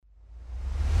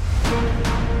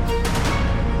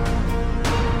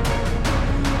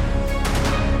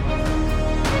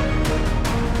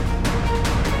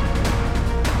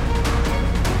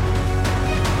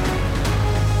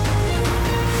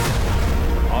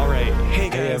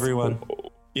everyone.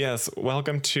 Yes,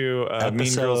 welcome to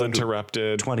Mean Girls Episode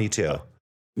Interrupted. 22.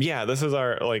 Yeah, this is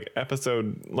our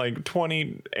episode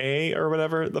 20A or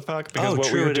whatever the fuck. Because what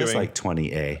true, we're doing is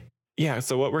 20A. Yeah,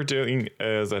 so what we're doing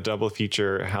is a double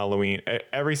feature Halloween.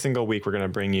 Every single week we're going to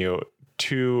bring you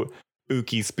 2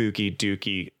 ooky spooky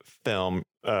dooky film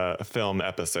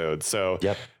episodes. So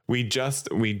yep. we just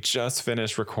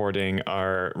finished recording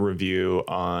our review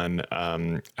on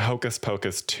Hocus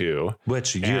Pocus 2,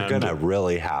 which you're gonna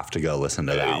really have to go listen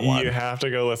to that one. You have to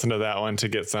go listen to that one to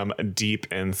get some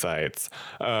deep insights.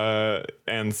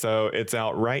 And so it's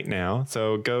out right now.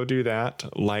 So go do that.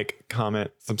 Like,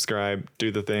 comment, subscribe,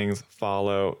 do the things,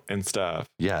 follow and stuff.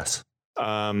 Yes.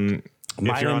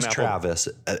 My name's Travis.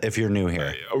 If you're new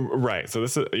here, right? So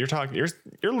this is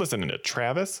you're listening to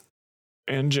Travis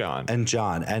and John. And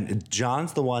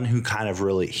John's the one who kind of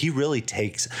really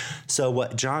takes. So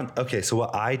what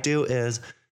I do is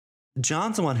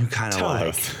John's the one who kind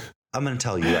of I'm going to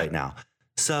tell you right now.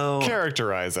 So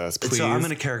characterize us, please. So I'm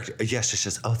going to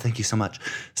Yes. Oh, thank you so much.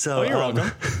 So you're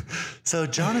welcome. So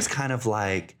John is kind of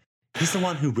like, he's the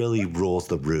one who really rules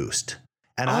the roost.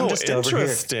 And I'm just over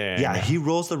here. Yeah, he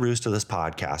rules the roost of this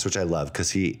podcast, which I love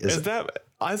because he is.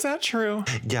 Is that true?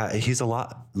 Yeah, he's a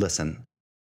lot. Listen,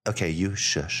 okay, you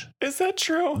shush. Is that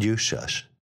true? You shush.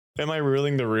 Am I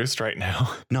ruling the roost right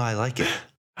now? No, I like it.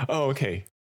 Oh, okay.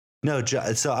 No,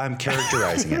 so I'm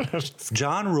characterizing it.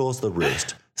 John rules the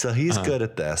roost. So he's good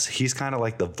at this. He's kind of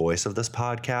like the voice of this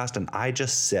podcast, and I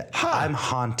just sit. I'm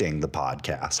haunting the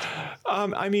podcast.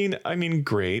 I mean,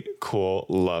 great, cool,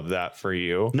 love that for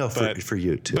you. No, for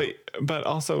you too. But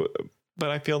I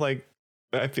feel like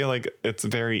it's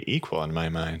very equal in my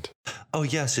mind. Oh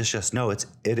yes. No, it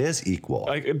is equal.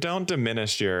 Like, don't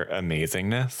diminish your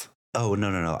amazingness. Oh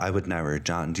no. I would never,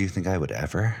 John. Do you think I would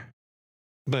ever?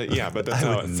 But yeah, but that's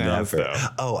how it sounds, though.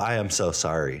 Oh, I am so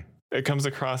sorry. It comes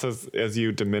across as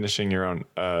you diminishing your own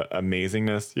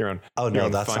amazingness, your own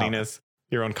funniness,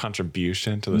 your own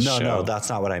contribution to the show. No, that's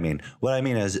not what I mean. What I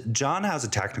mean is John has a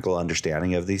technical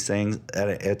understanding of these things,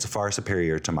 and it's far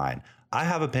superior to mine. I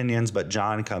have opinions, but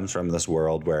John comes from this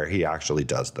world where he actually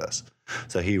does this.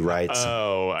 So he writes.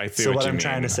 Oh, I see. So what I'm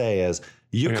trying to say is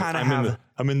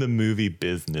I'm in the movie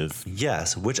business.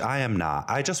 Yes, which I am not.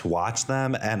 I just watch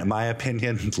them, and my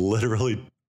opinion literally.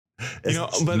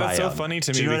 But that's so funny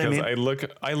to me because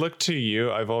I look to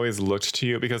you. I've always looked to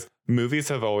you because movies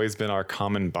have always been our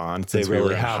common bond since we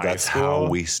were in high That's school. how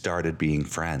we started being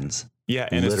friends. Yeah,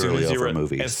 and literally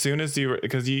movies. As soon as you were,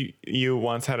 because you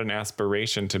once had an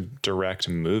aspiration to direct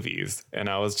movies, and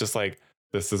I was just like,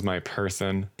 this is my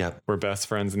person. Yep, we're best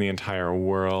friends in the entire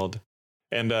world,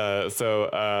 and yeah,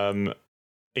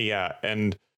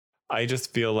 and I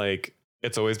just feel like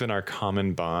it's always been our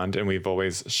common bond, and we've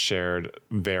always shared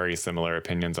very similar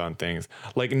opinions on things.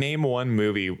 Like, name one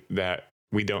movie that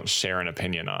we don't share an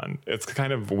opinion on. It's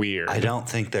kind of weird. I don't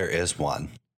think there is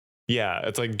one. Yeah,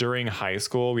 it's like during high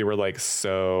school, we were like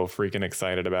so freaking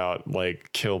excited about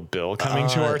like Kill Bill coming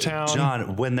to our town.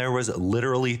 John, when there was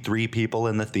literally 3 people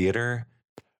in the theater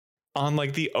on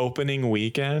like the opening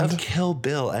weekend of Kill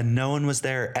Bill, and no one was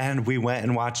there, and we went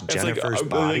and watched Jennifer's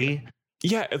Body.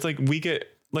 Yeah, it's like we get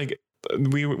like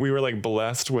we were like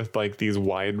blessed with like these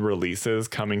wide releases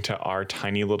coming to our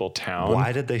tiny little town.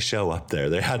 Why did they show up there?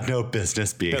 They had no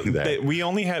business being there. We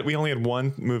only had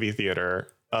one movie theater.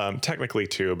 Technically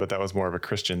 2, but that was more of a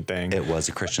Christian thing. It was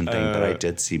a Christian thing, but I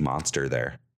did see Monster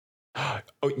there.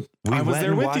 We went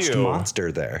there and watched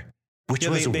Monster there, which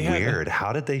was weird.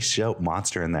 How did they show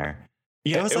Monster in there?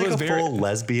 Yeah, it was like a full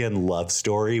lesbian love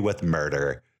story with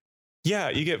murder. Yeah,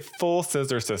 you get full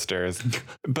Scissor Sisters,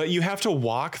 but you have to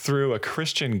walk through a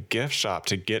Christian gift shop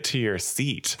to get to your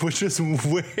seat. Which is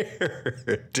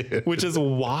weird, dude. Which is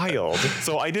wild.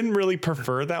 So I didn't really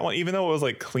prefer that one, even though it was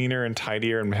like cleaner and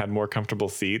tidier and had more comfortable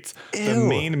seats. Ew. The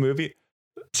main movie...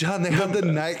 John, they had the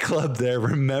nightclub there,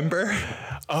 remember?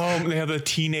 Oh, they had the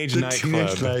teenage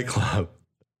nightclub.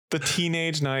 The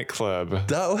teenage nightclb.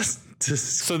 That was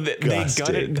disgusting. So they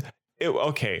gutted...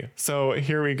 Okay, so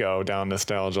here we go down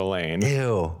nostalgia lane.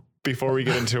 Ew. Before we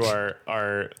get into our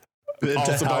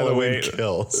also, by the way,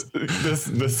 Kills.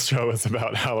 This show is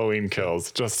about Halloween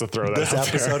Kills, just to throw that This out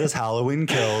episode there. Is Halloween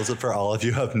Kills. For all of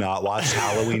you who have not watched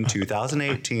Halloween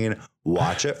 2018,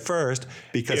 watch it first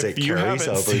because it carries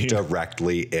over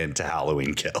directly into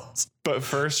Halloween Kills. But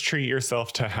first, treat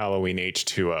yourself to Halloween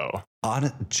H2O.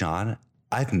 John,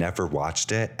 I've never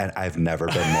watched it, and I've never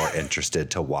been more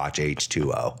interested to watch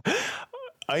H2O.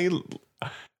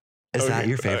 Is that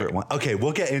your favorite one? Okay,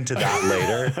 we'll get into that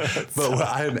later. But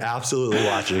I'm absolutely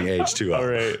watching H2O. All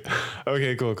right.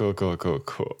 Okay, cool.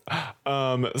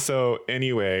 So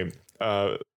anyway,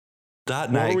 the That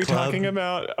What were we nightclub, talking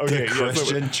about? the Okay, yeah, so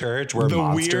Christian church where the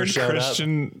Monster weird showed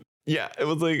Christian. Yeah, it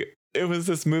was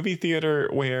this movie theater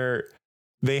where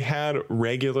they had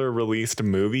regular released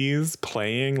movies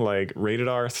playing, like rated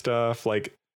R stuff.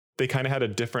 Like they kind of had a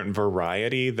different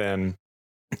variety than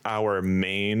our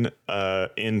main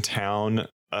in town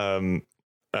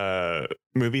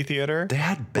movie theater. They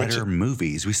had better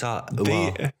movies. We saw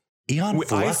Eon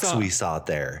Flux. We saw it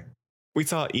there. We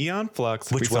saw Eon Flux,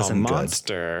 which we wasn't saw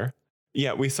Monster. Good.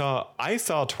 Yeah, I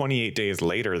saw 28 Days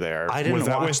Later there. I didn't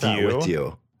watch that with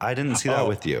you. I didn't see that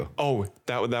with you. Oh,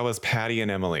 that was Patty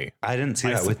and Emily. I didn't see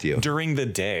that with you. During the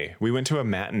day, we went to a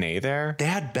matinee there. They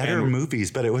had better movies,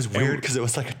 but it was weird because it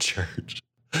was like a church.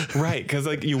 Right, because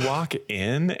like you walk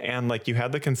in and like you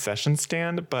had the concession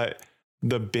stand, but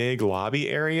the big lobby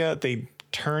area, they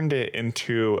turned it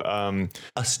into a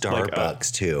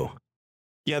Starbucks too.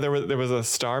 Yeah, there was a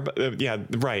Starbucks. Yeah,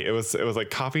 right. It was like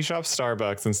coffee shop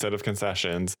Starbucks instead of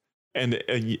concessions, and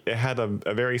it had a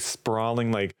very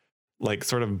sprawling like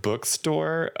sort of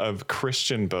bookstore of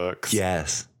Christian books.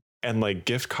 Yes, and like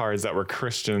gift cards that were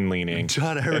Christian leaning.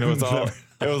 John, and it was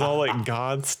all like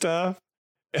God stuff,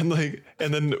 and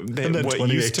then what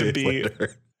used to be.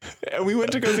 Later. And we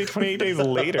went to go see 28 Days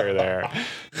Later there.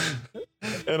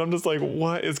 And I'm just like,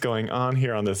 what is going on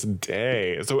here on this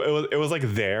day? So it was like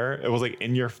there, it was like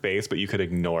in your face, but you could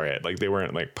ignore it. Like they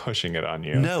weren't like pushing it on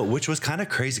you. No, which was kind of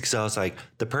crazy because I was like,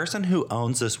 the person who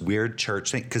owns this weird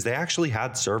church thing, because they actually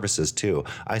had services too.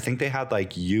 I think they had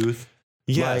like youth.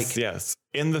 Yes.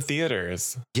 In the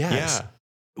theaters. Yes.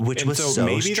 Yeah. Which was so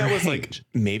maybe strange.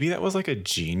 That was like a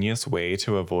genius way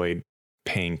to avoid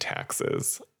paying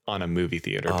taxes on a movie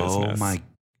theater business. Oh my,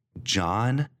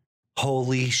 John.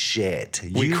 Holy shit.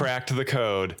 We cracked the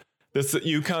code.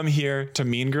 You come here to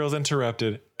Mean Girls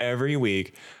Interrupted every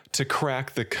week to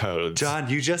crack the codes. John,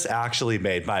 you just actually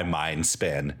made my mind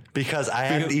spin because I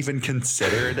hadn't even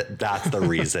considered that's the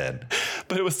reason.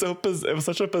 But it was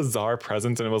such a bizarre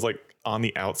presence, and it was like on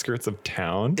the outskirts of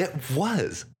town. It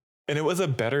was. And it was a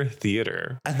better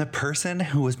theater. And the person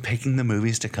who was picking the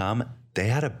movies to come, they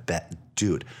had a bet.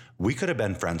 Dude, we could have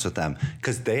been friends with them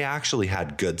because they actually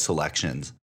had good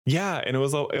selections. Yeah, and it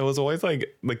was always like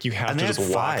you have to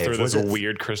just walk through this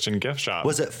weird Christian gift shop.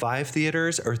 Was it 5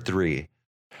 theaters or 3?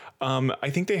 I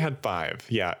think they had 5.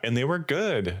 Yeah, and they were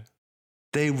good.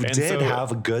 They did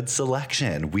have a good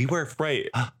selection. We were right,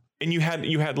 and you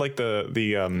had like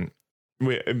we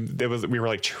were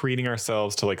like treating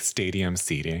ourselves to like stadium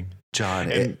seating.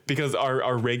 John, because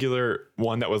our regular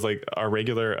one that was like our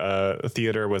regular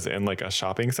theater was in like a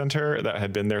shopping center that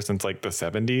had been there since like the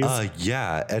 70s.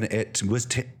 Yeah, and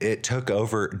it took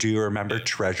over. Do you remember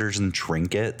Treasures and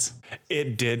Trinkets?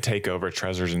 It did take over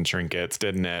Treasures and Trinkets,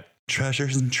 didn't it?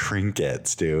 Treasures and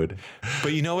Trinkets, dude.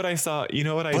 But you know what I saw? You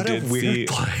know what I did see? What a weird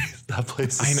place. That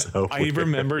place is so weird. I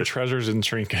remember Treasures and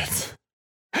Trinkets.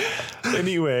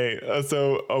 Anyway,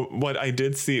 what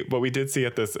we did see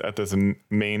at this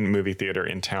main movie theater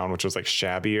in town, which was like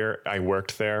shabbier. I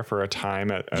worked there for a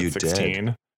time at 16.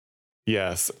 Did?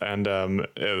 Yes, and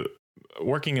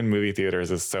working in movie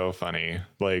theaters is so funny.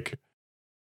 Like,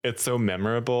 it's so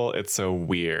memorable. It's so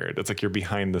weird. It's like you're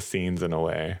behind the scenes in a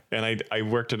way. And I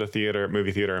worked at a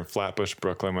movie theater in Flatbush,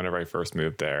 Brooklyn, whenever I first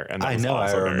moved there, and that was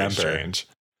also I remember. Very strange.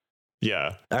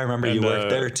 Yeah, I remember you worked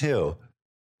there too.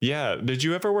 Yeah. Did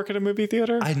you ever work at a movie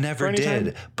theater? I never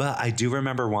did, but I do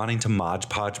remember wanting to Mod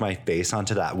Podge my face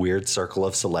onto that weird circle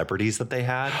of celebrities that they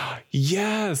had.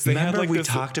 Yes. Remember we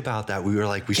talked about that. We were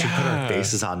like, we should put our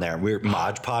faces on there. We were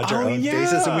Mod Podge our own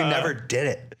faces, and we never did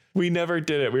it. We never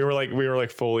did it. We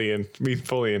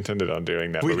fully intended on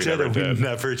doing that. We never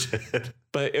did.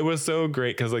 But it was so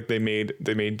great because like they made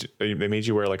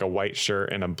you wear like a white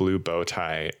shirt and a blue bow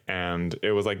tie, and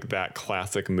it was like that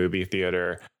classic movie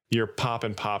theater. You're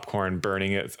popping popcorn,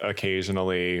 burning it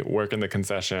occasionally, working the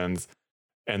concessions,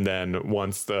 and then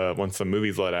once the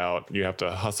movie's let out, you have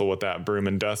to hustle with that broom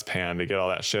and dustpan to get all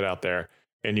that shit out there,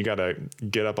 and you got to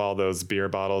get up all those beer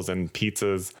bottles and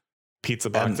pizza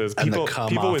boxes. And people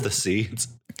off the seats.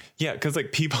 Yeah, because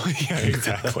like people, yeah,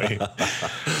 exactly.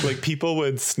 Like people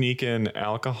would sneak in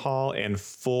alcohol and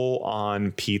full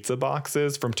on pizza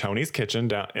boxes from Tony's Kitchen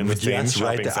down in the same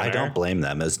shopping center. I don't blame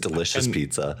them. It's delicious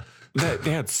pizza.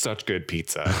 They had such good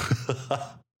pizza.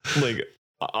 Like,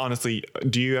 honestly,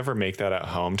 do you ever make that at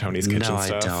home, Tony's Kitchen stuff?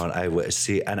 No, I don't. I wish.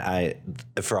 See, and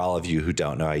for all of you who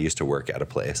don't know, I used to work at a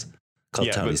place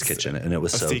called Tony's Kitchen, and it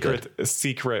was so good. A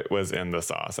secret was in the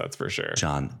sauce, that's for sure.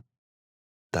 John,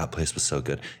 that place was so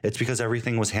good. It's because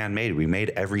everything was handmade. We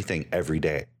made everything every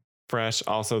day. fresh.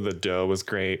 Also, the dough was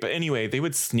great. But anyway, they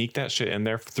would sneak that shit in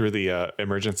there through the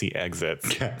emergency exits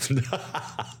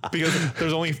because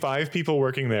there's only 5 people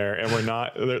working there, and we're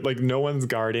not like no one's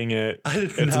guarding it. I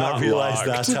did It's not realize locked.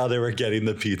 that's how they were getting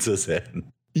the pizzas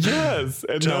in. Yes,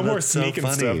 and John, no more that's so sneaking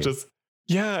funny. stuff. Just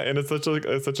yeah, and it's such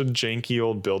a janky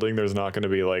old building. There's not going to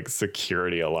be like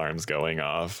security alarms going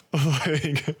off.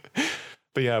 Like,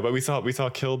 but we saw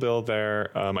Kill Bill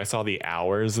there. I saw The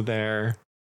Hours there.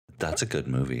 That's a good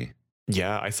movie.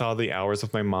 Yeah, I saw The Hours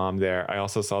with my mom there. I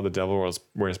also saw The Devil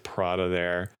Wears Prada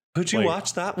there. Who'd you Like-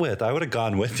 watch that with? I would have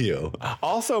gone with you.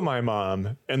 Also my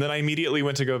mom. And then I immediately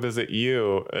went to go visit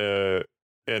you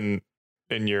in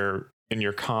your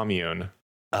commune.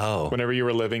 Oh, Whenever you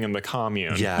were living in the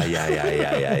commune.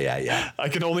 yeah. I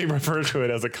can only refer to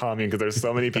it as a commune because there's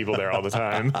so many people there all the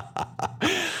time.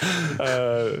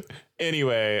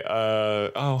 Anyway,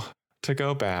 to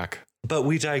go back. But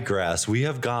we digress. We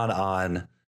have gone on.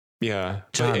 Yeah.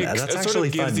 John, It that's sort of actually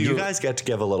gives fun. You guys get to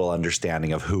give a little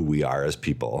understanding of who we are as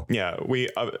people. Yeah, we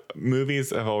movies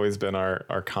have always been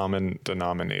our common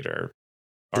denominator.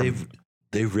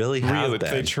 They really have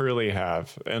been. They truly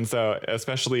have. And so,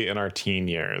 especially in our teen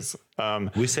years.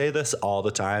 We say this all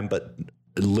the time, but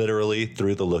literally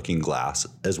Through the Looking Glass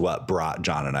is what brought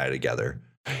John and I together.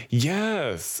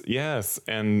 Yes.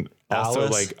 And also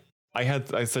Alice? like I had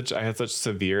such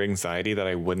severe anxiety that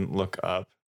I wouldn't look up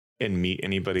and meet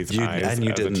anybody's eyes as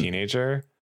a teenager.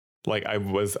 Like I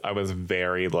was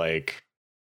very like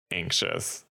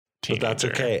anxious. Teenager. But that's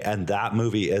okay. And that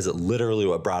movie is literally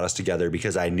what brought us together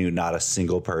because I knew not a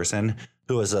single person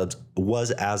who was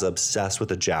as obsessed with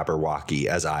the Jabberwocky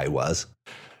as I was.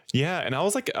 Yeah, and I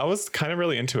was kind of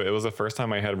really into it. It was the first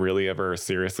time I had really ever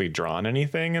seriously drawn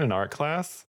anything in an art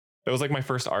class. It was like my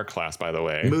first art class, by the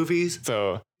way. Movies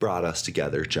So brought us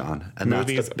together, John. And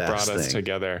movies that's the best brought us thing.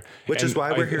 together. Which And is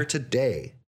why we're here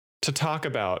today. to talk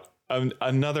about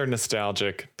another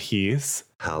nostalgic piece,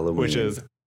 Halloween. which is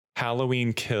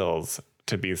Halloween Kills,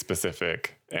 to be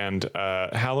specific. And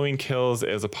Halloween Kills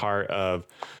is a part of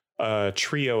a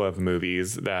trio of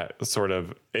movies that sort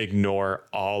of ignore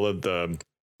all of the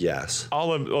Yes.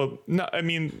 no, I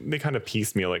mean, they kind of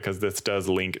piecemeal it because this does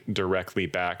link directly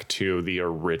back to the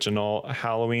original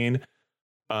Halloween.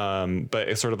 But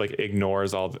it sort of like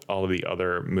ignores all of the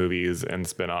other movies and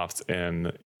spinoffs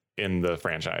in the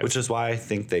franchise. Which is why I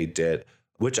think they did,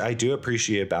 which I do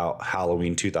appreciate about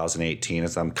Halloween 2018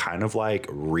 is I'm kind of like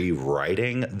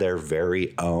rewriting their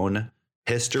very own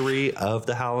history of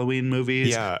the Halloween movies.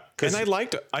 Yeah. And I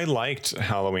liked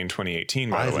Halloween 2018,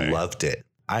 by the way. I loved it.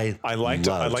 I liked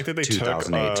that they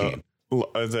 2018.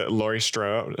 took is it Laurie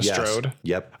Strode? Yes. Strode?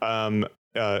 Yep. Jamie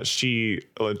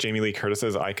Lee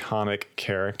Curtis's iconic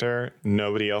character.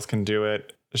 Nobody else can do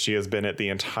it. She has been at the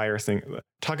entire thing.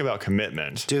 Talk about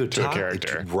commitment, Dude, to a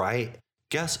character. Right.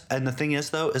 Guess. And the thing is,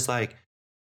 though, is like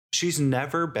she's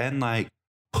never been like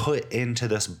put into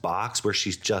this box where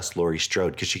she's just Laurie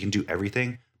Strode because she can do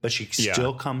everything, but she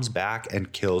still comes back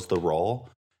and kills the role.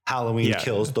 Halloween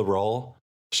kills the role.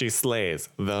 She slays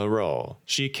the role.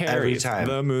 She Every carries time.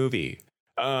 the movie.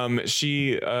 And so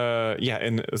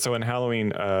in Halloween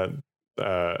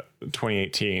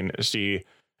 2018, she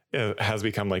has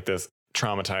become like this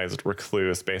traumatized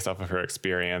recluse based off of her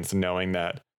experience, knowing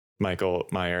that Michael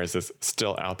Myers is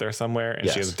still out there somewhere, and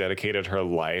she has dedicated her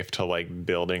life to like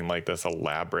building like this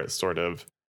elaborate sort of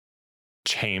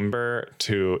chamber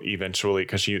to eventually,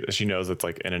 because she knows it's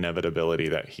like an inevitability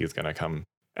that he's gonna come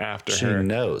after her. She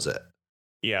knows it.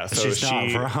 Yeah, so she's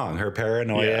not wrong. Her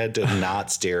paranoia did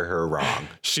not steer her wrong.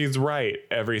 She's right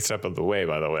every step of the way,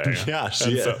 by the way. Yeah,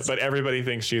 she is. But everybody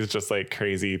thinks she's just like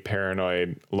crazy,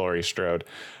 paranoid Laurie Strode.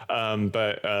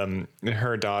 But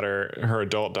her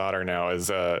adult daughter now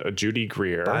is Judy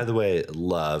Greer. By the way,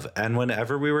 love. And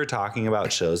whenever we were talking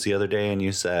about shows the other day and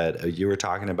you said you were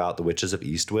talking about the Witches of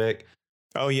Eastwick.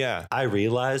 Oh, yeah. I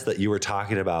realized that you were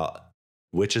talking about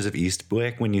Witches of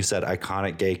Eastwick when you said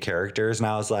iconic gay characters. And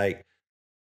I was like,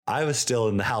 I was still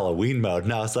in the Halloween mode,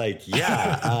 and I was like,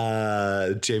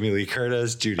 Jamie Lee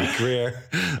Curtis, Judy Greer.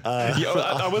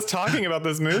 I was talking about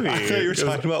this movie. I thought you were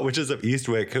talking about Witches of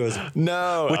Eastwick,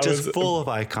 which is full of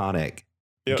iconic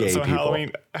gay people.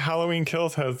 Halloween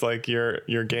Kills has like your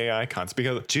gay icons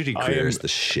because Judy Greer is the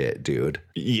shit, dude.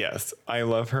 Yes, I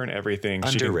love her and everything.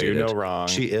 Underrated. She can do no wrong.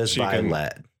 She is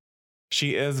Violet.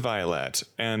 She is Violet,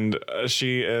 and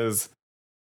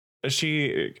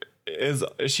she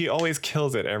always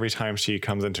kills it every time she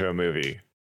comes into a movie.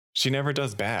 She never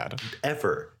does bad.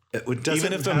 Ever.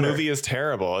 Even if the movie is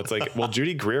terrible, it's like, well,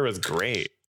 Judy Greer was great.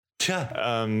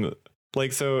 Yeah.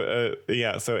 So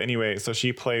anyway, so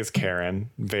she plays Karen.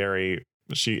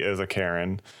 She is a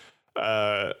Karen.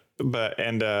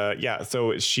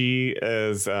 So she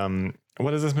is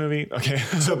what is this movie? Okay.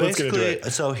 So let's get into basically,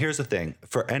 it. so here's the thing.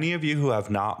 For any of you who have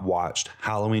not watched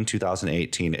Halloween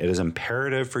 2018, it is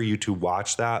imperative for you to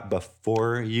watch that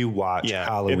before you watch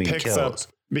Halloween Kills.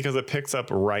 Because it picks up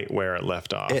right where it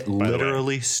left off. It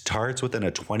literally starts within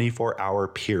a 24-hour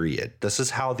period. This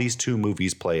is how these two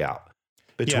movies play out.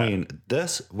 Between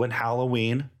this, when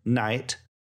Halloween night,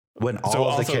 when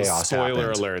all of the chaos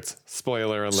happens.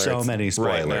 Spoiler alerts. So many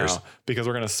spoilers. Right now, because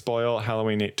we're going to spoil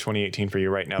Halloween 2018 for you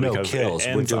right now. No, because kills.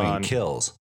 We're doing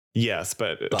kills. Yes,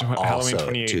 but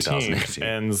Halloween 2018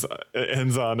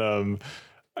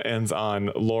 ends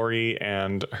on Laurie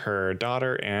and her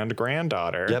daughter and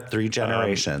granddaughter. Yep, 3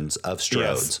 generations of Strodes.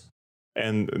 Yes.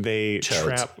 And they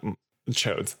trap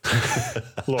Chodes.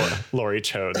 Laurie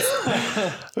Chodes.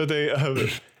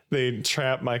 They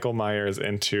trap Michael Myers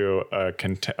into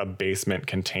a basement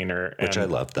container. Which I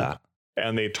love that.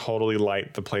 And they totally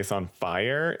light the place on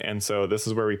fire. And so this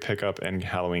is where we pick up in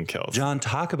Halloween Kills. John,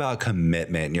 talk about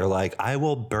commitment. And you're like, I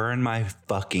will burn my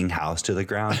fucking house to the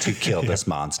ground to kill this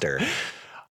monster.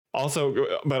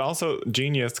 Also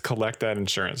genius, collect that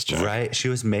insurance check. Right. She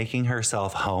was making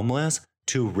herself homeless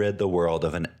to rid the world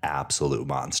of an absolute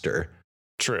monster.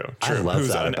 True. I love Who's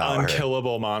that an about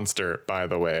unkillable monster, by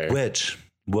the way. Which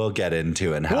we'll get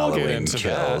into in Halloween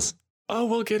Kills. Oh,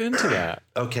 we'll get into that.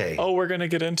 Okay. Oh, we're going to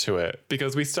get into it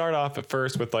because we start off at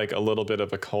first with like a little bit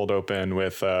of a cold open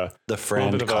with the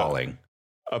friend calling.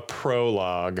 A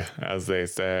prologue, as they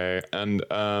say. And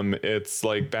it's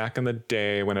like back in the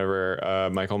day whenever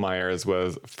Michael Myers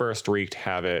was first wreaked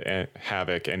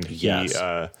havoc and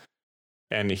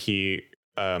he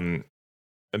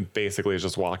basically is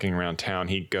just walking around town.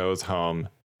 He goes home.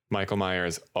 Michael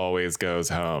Myers always goes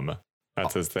home.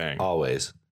 That's his thing.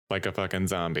 Always. Like a fucking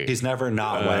zombie. He's never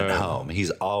not went home. He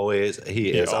always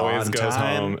goes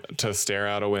home to stare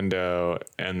out a window,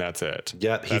 and that's it.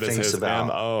 Yep. He thinks about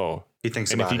MO. He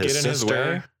thinks about his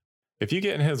sister. If you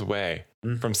get in his way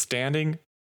from standing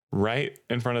right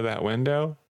in front of that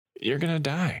window, you're gonna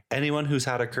die. Anyone who's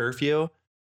had a curfew,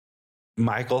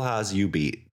 Michael has you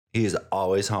beat. He's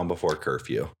always home before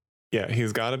curfew. Yeah,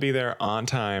 he's got to be there on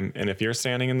time. And if you're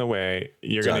standing in the way,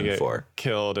 you're going to get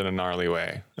killed in a gnarly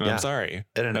way. And I'm sorry.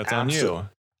 That's on you.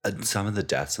 Some of the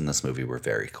deaths in this movie were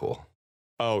very cool.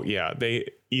 Oh, yeah.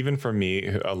 Even for me,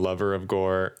 a lover of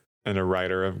gore and a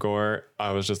writer of gore,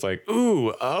 I was just like,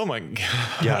 ooh, oh my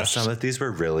gosh. Yeah, some of these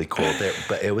were really cool.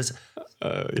 But it was,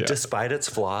 despite its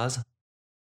flaws,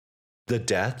 the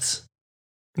deaths,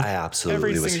 I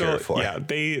absolutely was here for. Yeah,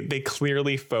 they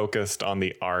clearly focused on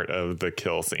the art of the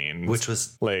kill scenes, which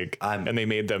was like, and they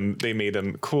made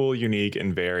them cool, unique,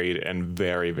 and varied, and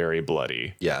very, very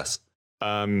bloody. Yes.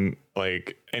 Let's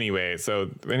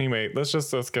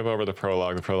skip over the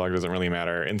prologue. The prologue doesn't really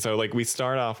matter. And so like we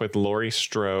start off with Laurie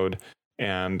Strode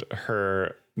and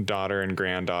her daughter and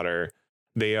granddaughter.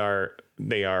 They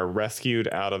are rescued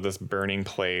out of this burning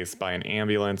place by an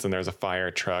ambulance, and there's a fire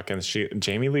truck, and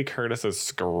Jamie Lee Curtis is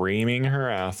screaming her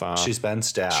ass off. She's been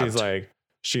stabbed.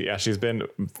 She's been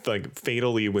like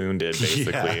fatally wounded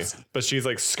basically. Yes. But she's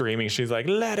like screaming. She's like,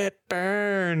 let it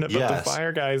burn. But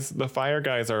the fire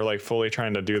guys are like fully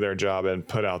trying to do their job and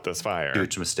put out this fire.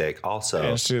 Huge mistake. Also,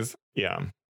 and she's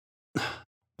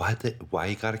why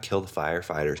you got to kill the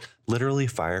firefighters? Literally,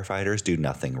 firefighters do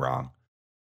nothing wrong.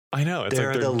 I know. It's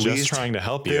they're just trying to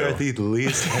help you. They're the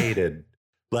least hated,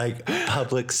 like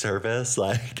public service.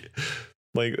 Like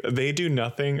they do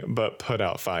nothing but put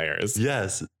out fires.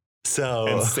 Yes.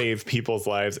 And save people's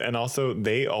lives. And also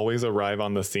they always arrive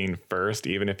on the scene first,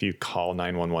 even if you call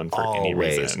 911 for any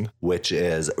reason. Which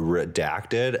is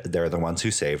Redacted. They're the ones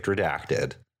who saved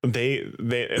Redacted.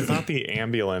 It's not the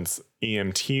ambulance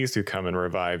EMTs who come and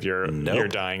revive your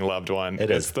dying loved one.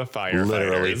 It's the firefighters.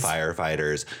 Literally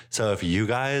firefighters. So if you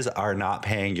guys are not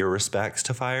paying your respects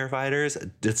to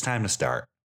firefighters, it's time to start.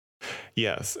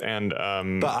 Yes, and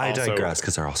but I digress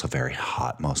because they're also very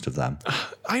hot, most of them.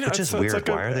 I know, which is weird. Like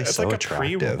why are they so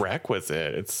attractive? It's like a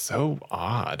prerequisite. It's so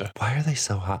odd. Why are they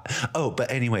so hot? Oh, but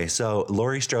anyway, so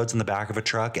Laurie Strode's in the back of a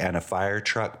truck, and a fire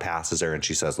truck passes her, and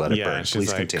she says, "Let it burn." And she's Please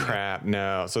like, continue. Crap,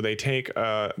 no. So they take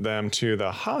them to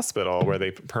the hospital where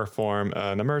they perform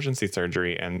an emergency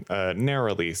surgery and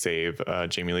narrowly save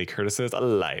Jamie Lee Curtis's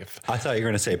life. I thought you were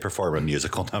going to say perform a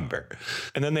musical number,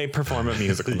 and then they perform a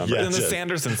musical number, and the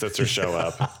Sanderson sisters show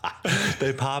up.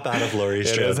 They pop out of Laurie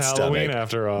Strode's stomach. It is Halloween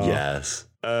after all. Yes.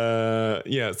 So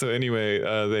anyway,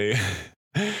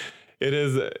 it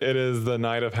is the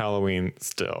night of Halloween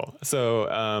still. So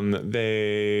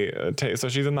so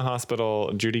she's in the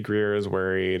hospital. Judy Greer is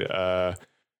worried.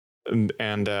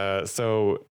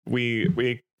 So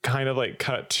we kind of like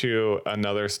cut to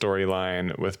another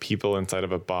storyline with people inside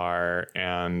of a bar,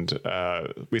 and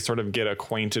we sort of get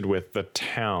acquainted with the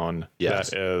town.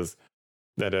 Yes.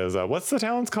 that is what's the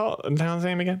town's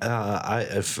name again?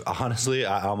 Honestly,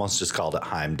 I almost just called it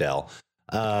Heimdall.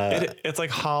 It's like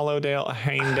Hollowdale,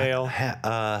 Heimdale,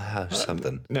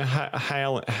 something.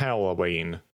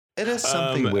 Halloween. It is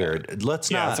something weird.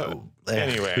 Let's not.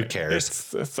 Anyway, who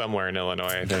cares? It's somewhere in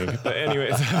Illinois, I think. But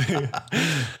anyways, we're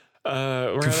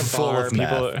at a Full bar. of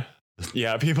meth.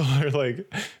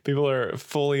 People are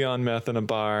fully on meth in a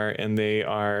bar, and they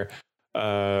are.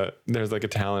 There's like a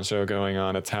talent show going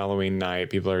on. It's Halloween night.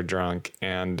 People are drunk,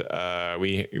 and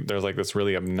there's like this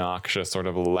really obnoxious, sort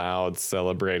of loud,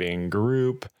 celebrating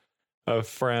group of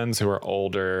friends who are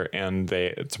older, and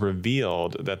it's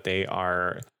revealed that they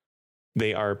are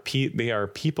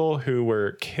people who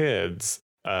were kids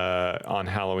on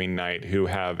Halloween night who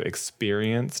have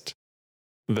experienced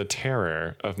the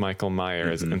terror of Michael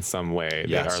Myers in some way.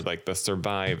 Yes. They are like the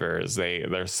survivors.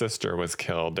 Their sister was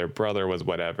killed. Their brother was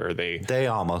whatever. They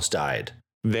almost died.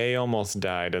 They almost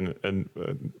died, and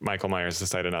Michael Myers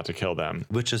decided not to kill them.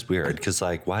 Which is weird because,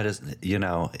 like, why doesn't he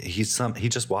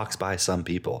just walks by some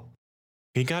people.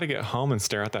 He got to get home and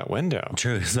stare out that window.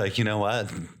 True. He's like, you know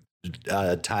what?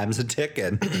 Time's a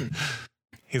ticking.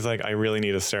 He's like, I really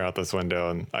need to stare out this window,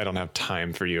 and I don't have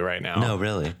time for you right now. No,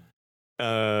 really.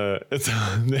 It's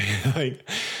like,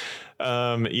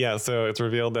 so it's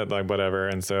revealed that like whatever,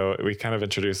 and so we kind of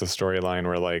introduce a storyline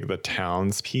where like the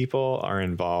townspeople are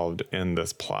involved in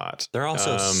this plot. They're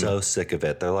also so sick of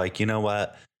it. They're like, you know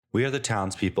what? We are the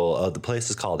townspeople. The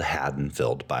place is called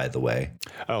Haddonfield, by the way.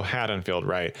 Oh, Haddonfield,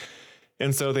 right?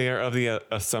 And so they are of the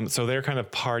so they're kind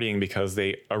of partying because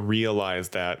they realize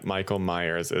that Michael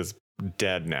Myers is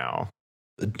dead now,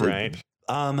 right?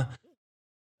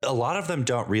 A lot of them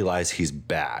don't realize he's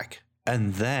back.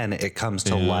 And then it comes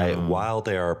to light while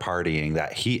they are partying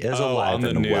that he is alive on the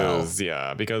and news, well.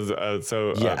 Yeah, because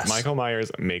Yes. Michael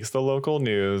Myers makes the local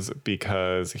news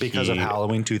because of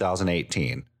Halloween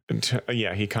 2018.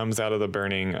 He comes out of the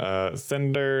burning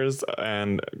cinders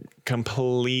and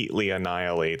completely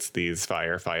annihilates these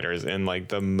firefighters in like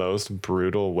the most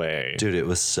brutal way. Dude, it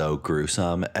was so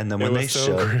gruesome. And then when they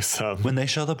show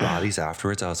the bodies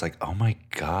afterwards, I was like, oh my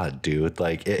God, dude.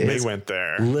 Like they went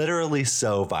there. Literally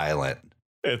so violent.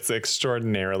 It's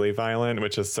extraordinarily violent,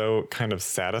 which is so kind of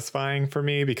satisfying for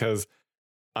me because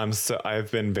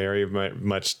I've been very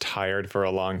much tired for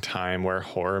a long time where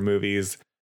horror movies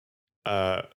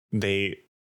they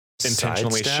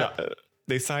intentionally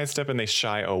sidestep and they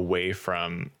shy away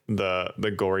from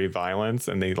the gory violence,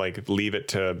 and they like leave it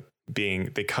to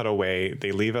being, they cut away,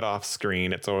 they leave it off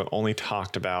screen. It's only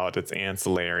talked about, it's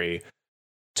ancillary.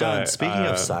 John, speaking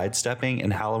of sidestepping,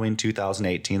 in Halloween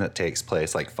 2018 that takes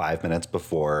place like 5 minutes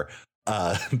before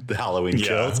the Halloween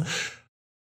Kills,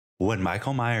 when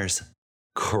Michael Myers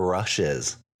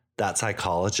crushes that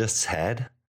psychologist's head,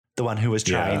 the one who was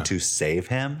trying to save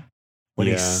him, when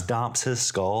he stomps his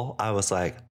skull, I was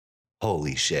like,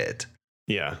 holy shit.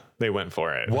 Yeah, they went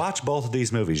for it. Watch both of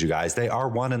these movies, you guys. They are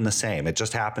one and the same. It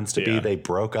just happens to be they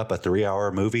broke up a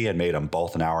 3-hour movie and made them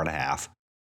both an hour and a half.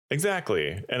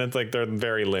 Exactly. And it's like they're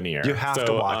very linear. You have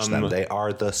to watch them. They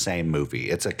are the same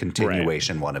movie. It's a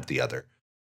continuation one of the other.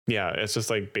 Yeah, it's just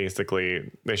like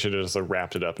basically they should have just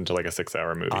wrapped it up into like a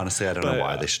 6-hour movie. Honestly, I don't know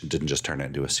why they didn't just turn it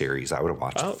into a series. I would have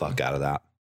watched the fuck out of that.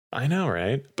 I know,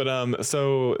 right? But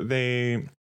so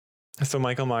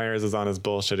Michael Myers is on his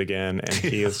bullshit again, and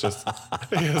he is just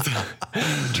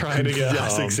trying to get home.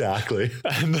 Yes, exactly.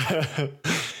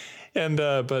 And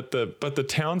but the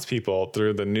townspeople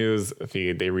through the news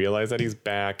feed, they realize that he's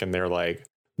back, and they're like,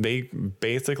 they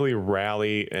basically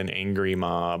rally an angry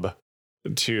mob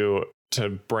to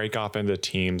break off into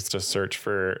teams to search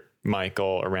for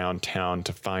Michael around town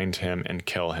to find him and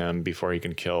kill him before he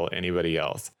can kill anybody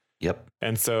else. Yep.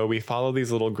 And so we follow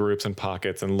these little groups and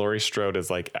pockets, and Laurie Strode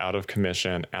is like out of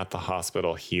commission at the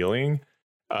hospital healing.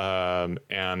 And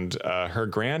her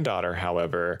granddaughter,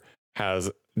 however, has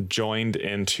joined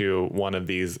into one of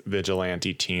these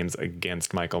vigilante teams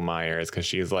against Michael Myers because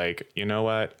she's like, you know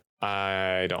what?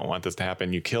 I don't want this to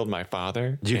happen. You killed my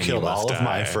father. You killed all of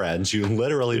my friends. You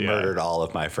literally murdered all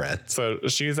of my friends. So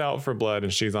she's out for blood,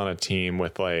 and she's on a team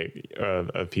with like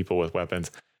people with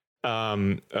weapons.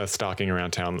 Stalking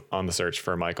around town on the search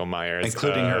for Michael Myers,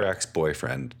 including her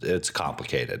ex-boyfriend. It's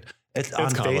complicated. It's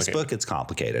on complicated. Facebook. It's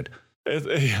complicated.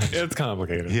 It's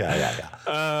complicated. Yeah.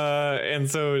 And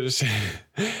so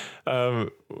I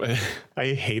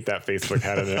hate that Facebook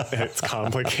had it. It's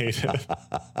complicated.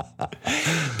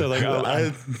 They're like,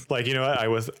 oh, like, you know what? I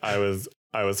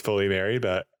was fully married,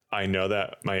 but I know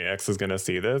that my ex is going to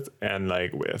see this, and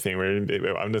like I think I'm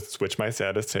going to switch my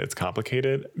status to it's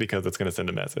complicated because it's going to send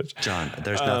a message. John,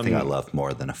 there's nothing I love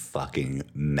more than a fucking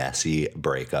messy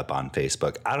breakup on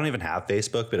Facebook. I don't even have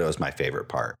Facebook, but it was my favorite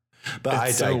part. But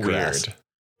I digress. So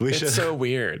weird. It's so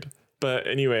weird. But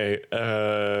anyway,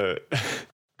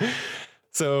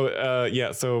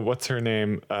 so what's her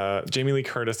name? Jamie Lee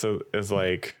Curtis is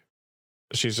like,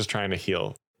 she's just trying to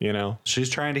heal, you know? She's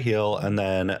trying to heal, and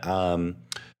then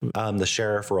the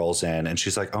sheriff rolls in and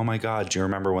she's like, oh my God, do you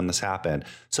remember when this happened?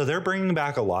 So they're bringing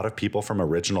back a lot of people from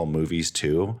original movies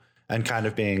too, and kind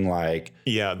of being like,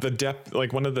 yeah,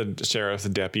 like one of the sheriff's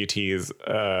deputies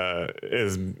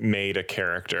is made a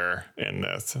character in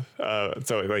this.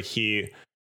 So like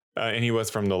and he was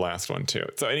from the last one too.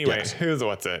 So anyway, yes.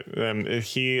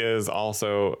 He is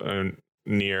also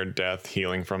near death,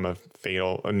 healing from a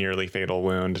nearly fatal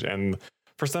wound, and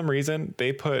for some reason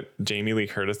they put Jamie Lee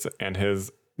Curtis and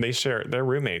they're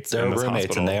roommates. They're in this roommates,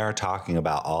 hospital. and they are talking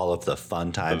about all of the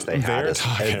fun times they had as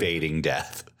evading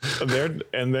death.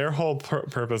 Their whole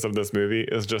purpose of this movie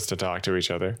is just to talk to each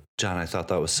other. John, I thought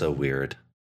that was so weird.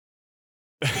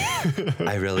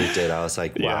 I really did. I was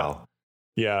like, wow.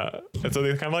 Yeah. And so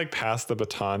they kind of like passed the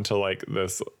baton to like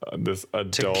this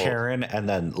adult, to Karen, and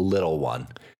then little one.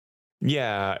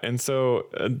 Yeah. And so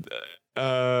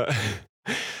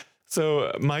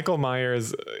so Michael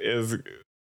Myers is,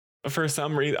 for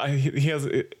some reason, he has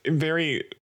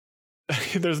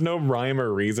there's no rhyme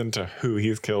or reason to who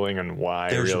he's killing and why.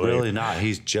 There's really not.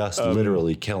 He's just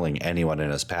literally killing anyone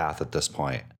in his path at this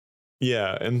point.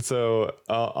 Yeah. And so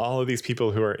all of these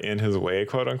people who are in his way,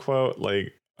 quote unquote,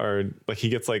 like are like,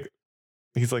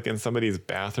 he's like in somebody's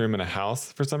bathroom in a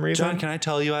house for some reason. John, can I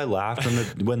tell you, I laughed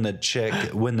when the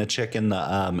chick in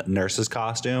the nurse's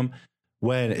costume,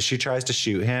 when she tries to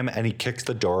shoot him and he kicks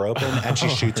the door open and she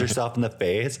shoots herself in the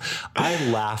face.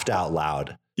 I laughed out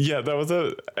loud. Yeah, I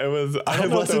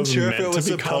wasn't sure if it was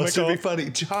supposed to be funny.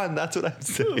 John, that's what I'm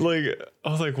saying. Like, I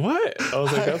was like, what? I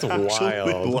was like, that's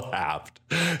wild. Laughed.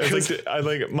 It's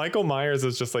like Michael Myers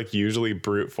is just like usually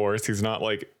brute force. He's not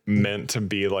like meant to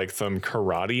be like some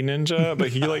karate ninja, but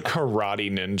he like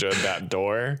karate ninja that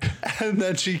door. And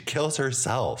then she kills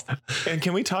herself. And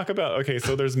can we talk about,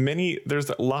 so there's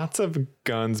lots of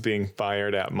guns being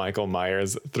fired at Michael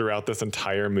Myers throughout this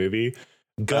entire movie.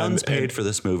 Guns paid for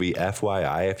this movie,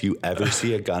 FYI. If you ever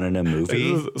see a gun in a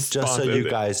movie, just so you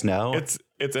guys know, it's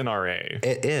NRA.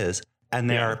 It is, and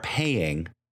they are paying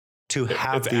to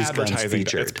have these guns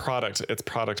featured. It's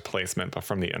product placement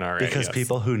from the NRA because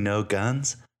people who know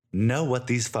guns know what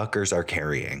these fuckers are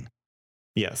carrying.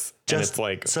 Yes, just and it's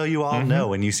like, so you all know,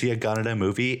 when you see a gun in a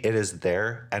movie, it is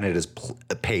there and it is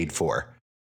paid for.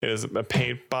 It is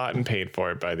bought and paid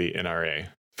for by the NRA.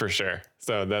 For sure.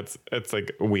 So it's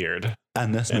like weird.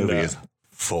 And this movie is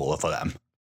full of them.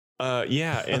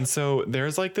 Yeah. And so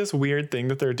there's like this weird thing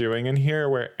that they're doing in here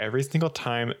where every single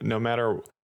time, no matter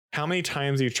how many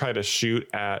times you try to shoot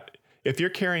if you're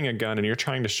carrying a gun and you're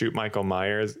trying to shoot Michael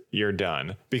Myers, you're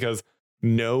done, because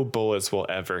no bullets will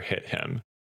ever hit him.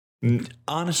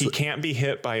 Honestly, he can't be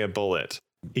hit by a bullet.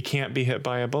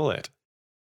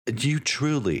 You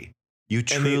truly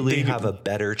have a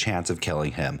better chance of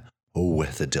killing him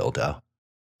with a dildo.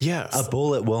 Yes. A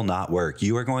bullet will not work.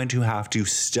 You are going to have to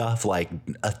stuff like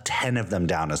 10 of them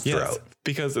down his throat.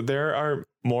 Because there are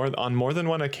on more than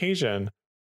one occasion,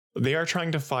 they are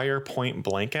trying to fire point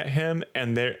blank at him,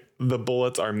 and the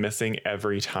bullets are missing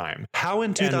every time. How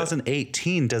in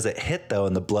 2018 does it hit though,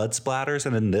 and the blood splatters,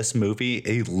 and in this movie,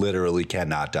 he literally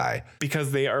cannot die?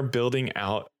 Because they are building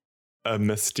out a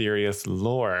mysterious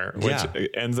lore, which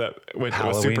ends up with a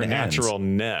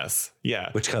supernaturalness.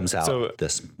 Yeah. Which comes out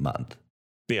this month.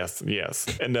 Yes.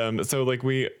 And so like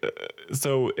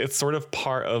so it's sort of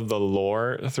part of the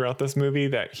lore throughout this movie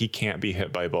that he can't be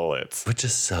hit by bullets. Which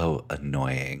is so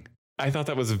annoying. I thought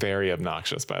that was very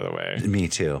obnoxious, by the way. Me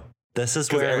too. This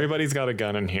is where everybody's got a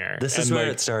gun in here. This is where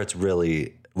it starts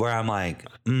really, where I'm like,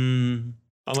 I'm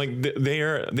like, they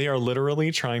are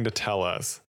literally trying to tell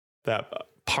us that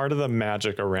part of the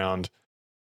magic around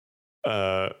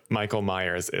Michael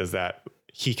Myers is that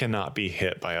he cannot be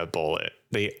hit by a bullet.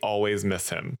 They always miss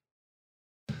him.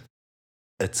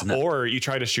 Or you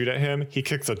try to shoot at him, he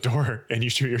kicks a door and you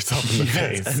shoot yourself in the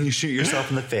face. And you shoot yourself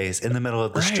in the face in the middle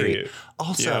of the street.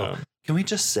 Also, can we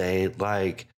just say,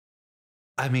 like,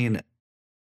 I mean,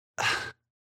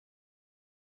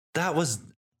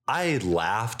 I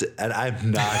laughed, and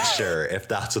I'm not sure if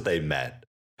that's what they meant.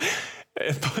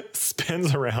 It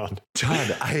spins around. John,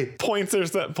 points it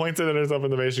at herself in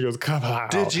the face. She goes, "Come on!"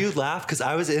 Did you laugh? Because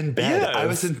I was in bed. Yes. I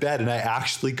was in bed, and I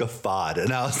actually guffawed,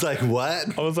 and I was like,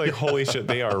 "What?" I was like, "Holy shit!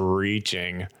 They are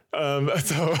reaching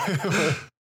So,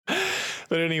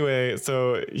 but anyway,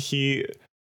 so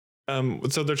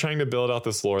so they're trying to build out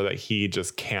this lore that he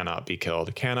just cannot be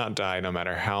killed, cannot die no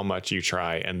matter how much you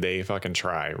try. And they fucking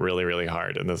try really, really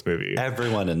hard in this movie.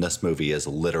 Everyone in this movie is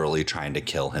literally trying to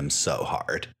kill him so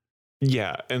hard.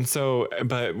 Yeah. And so,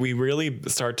 but we really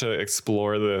start to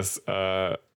explore this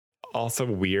also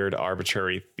weird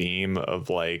arbitrary theme of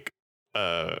like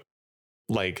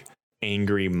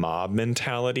angry mob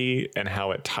mentality and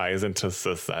how it ties into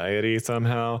society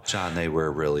somehow. John, they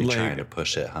were really trying to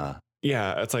push it, huh?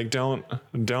 Yeah, it's like don't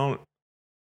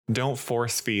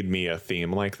force feed me a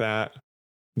theme like that.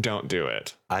 Don't do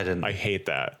it. I hate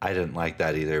that. I didn't like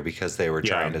that either because they were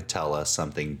trying to tell us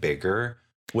something bigger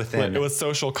within. It was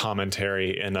social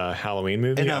commentary in a Halloween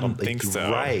movie. I don't think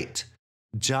so. Right.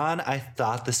 John, I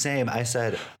thought the same. I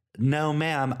said, "No,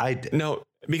 ma'am, No,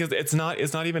 because it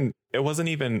wasn't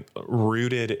even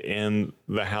rooted in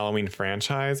the Halloween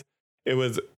franchise. It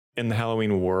was in the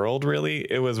Halloween world, really.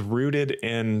 It was rooted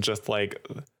in just like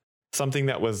something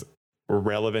that was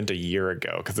relevant a year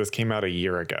ago, because this came out a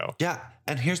year ago. Yeah.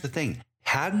 And here's the thing.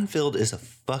 Haddonfield is a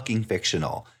fucking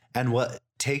fictional. And what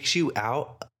takes you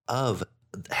out of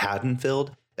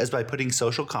Haddonfield is by putting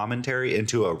social commentary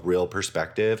into a real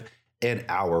perspective in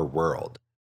our world.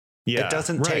 Yeah, it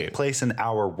doesn't take place in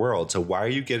our world. So why are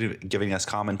you giving us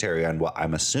commentary on what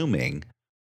I'm assuming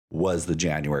was the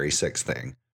January 6th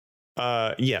thing?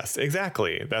 Yes,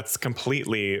 exactly. That's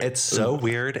completely. It's so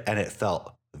weird, and it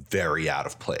felt very out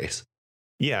of place.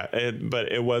 Yeah,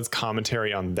 but it was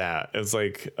commentary on that. It's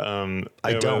like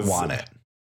I don't want it.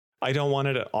 I don't want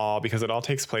it at all, because it all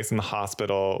takes place in the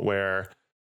hospital where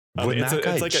when that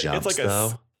guy jumps, it's like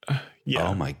though. Yeah.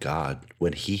 Oh my God.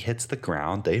 When he hits the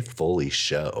ground, they fully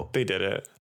show. They did it.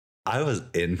 I was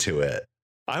into it.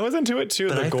 I was into it too.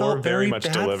 But the I gore felt very much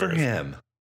bad delivers. for him.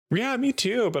 Yeah, me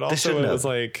too. But also it was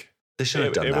like they should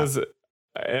have done it that.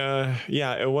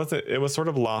 Was it was sort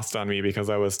of lost on me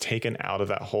because I was taken out of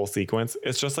that whole sequence.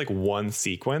 It's just like one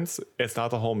sequence. It's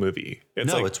not the whole movie.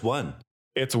 It's one.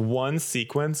 It's one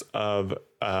sequence of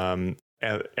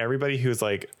everybody who's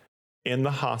like in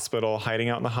the hospital, hiding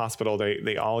out in the hospital.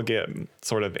 They all get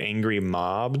sort of angry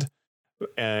mobbed,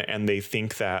 and they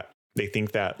think that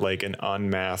like an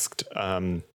unmasked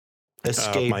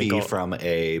escapee from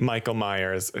a Michael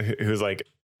Myers, who's like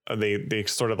they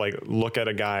sort of like look at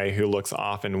a guy who looks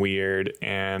off and weird,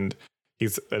 and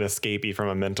he's an escapee from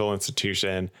a mental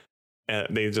institution, and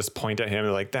they just point at him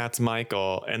and like, that's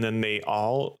Michael. And then they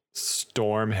all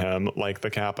storm him like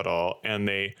the Capitol, and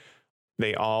they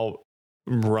all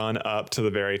run up to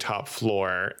the very top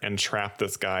floor and trap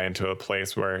this guy into a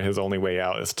place where his only way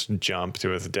out is to jump to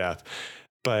his death.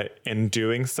 But in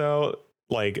doing so,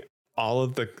 like all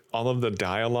of the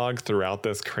dialogue throughout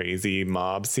this crazy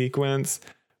mob sequence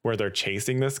where they're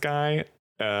chasing this guy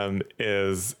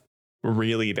is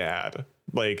really bad.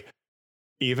 Like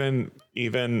even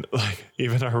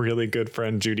our really good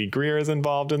friend Judy Greer is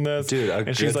involved in this. Dude, our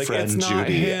good friend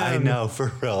Judy. I know,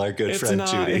 for real, our good friend Judy.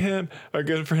 It's not him. Our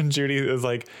good friend Judy is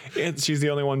like, she's the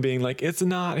only one being like, it's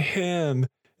not him.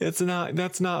 That's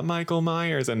not Michael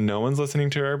Myers. And no one's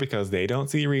listening to her because they don't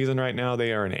see reason right now.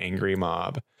 They are an angry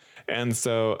mob. And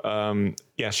so,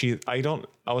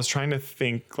 I was trying to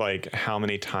think like how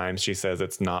many times she says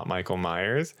it's not Michael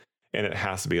Myers, and it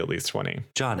has to be at least 20.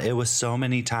 John, it was so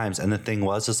many times. And the thing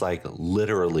was like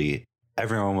literally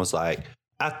everyone was like,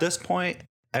 at this point,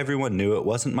 everyone knew it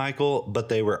wasn't Michael, but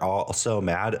they were all so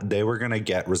mad. They were going to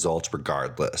get results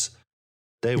regardless.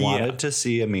 They wanted to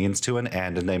see a means to an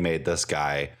end, and they made this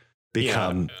guy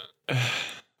become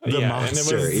the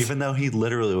monster, even though he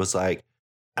literally was like,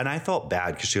 and I felt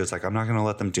bad because she was like, I'm not going to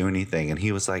let them do anything. And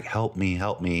he was like, help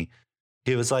me.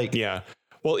 He was like, yeah.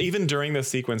 Well, even during this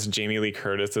sequence, Jamie Lee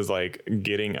Curtis is like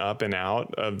getting up and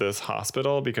out of this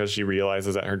hospital because she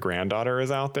realizes that her granddaughter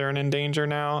is out there and in danger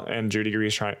now. And Judy Greer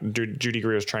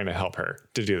is trying to help her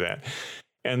to do that.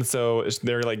 And so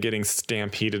they're like getting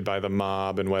stampeded by the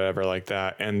mob and whatever like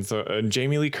that. And so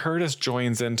Jamie Lee Curtis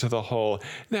joins into the whole,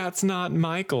 that's not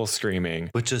Michael screaming,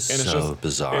 which is so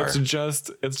bizarre. It's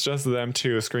just them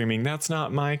two screaming, that's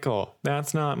not Michael.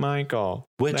 That's not Michael.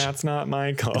 That's not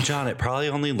Michael. John, it probably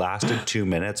only lasted 2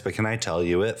 minutes, but can I tell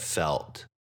you, it felt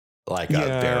like a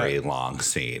very long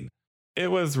scene. It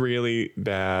was really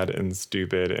bad and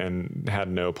stupid and had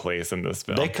no place in this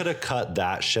film. They could have cut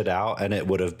that shit out and it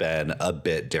would have been a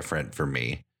bit different for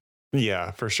me.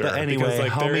 Yeah, for sure. But anyway, because,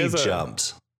 like, homie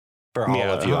jumps. For all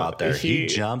of you out there, he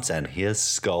jumps and his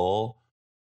skull.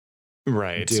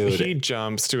 Right. Dude. He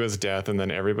jumps to his death, and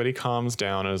then everybody calms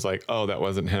down and is like, oh, that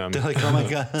wasn't him. They're like, oh my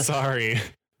God. Sorry.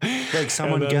 Like,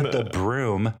 someone get the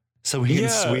broom. so we can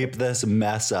sweep this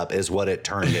mess up is what it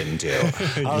turned into.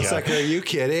 I was like, are you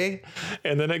kidding?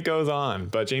 And then it goes on.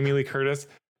 But Jamie Lee Curtis,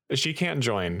 she can't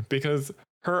join because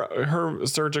her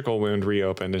surgical wound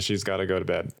reopened and she's got to go to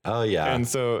bed. Oh yeah. And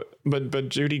so, but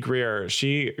Judy Greer,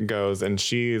 she goes and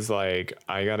she's like,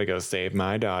 I got to go save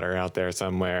my daughter out there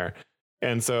somewhere.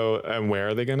 And so, and where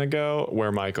are they going to go?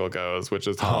 Where Michael goes, which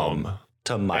is home.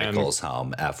 To Michael's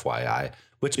home, FYI.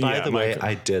 Which, by the way,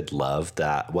 I did love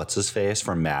that. What's his face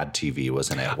from Mad TV was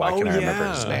in it. Why can't I remember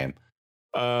his name?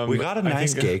 We got a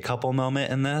nice gay couple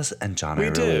moment in this, and John, I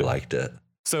really liked it.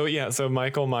 So so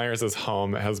Michael Myers'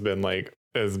 home has been like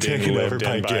is being taken lived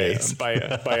over in by gays. by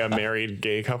a married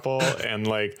gay couple, and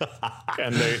they've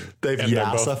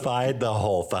yassified the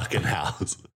whole fucking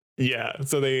house. Yeah,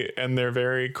 so they're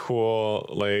very cool,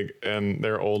 like, and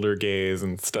they're older gays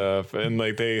and stuff, and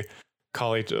like they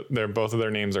call both of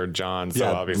their names are John, so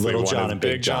obviously Little one John is and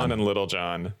Big John and Little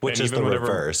John, which is the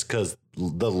reverse because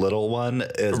the little one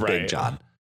is Big John.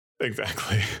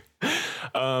 Exactly.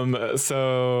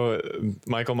 So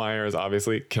Michael Myers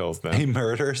obviously kills them. He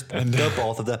murders them,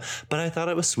 both of them. But I thought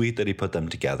it was sweet that he put them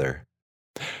together.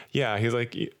 Yeah, he's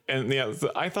like, and I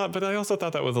also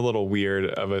thought that was a little weird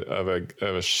of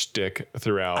a shtick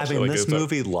throughout. I mean, like, this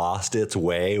movie lost its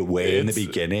way in the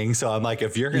beginning, so I'm like,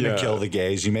 if you're gonna kill the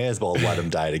gays, you may as well let them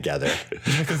die together.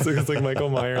 Because like Michael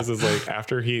Myers is like,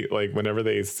 after he like whenever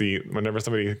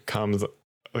somebody comes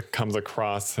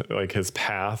across like his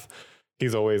path,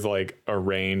 he's always like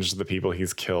arranged the people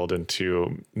he's killed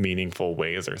into meaningful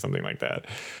ways or something like that.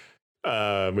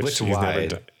 Which he's never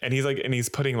done. And he's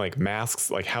putting like masks,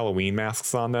 like Halloween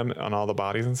masks on them, on all the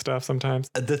bodies and stuff sometimes.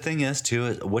 The thing is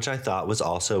too, which I thought was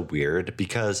also weird,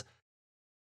 because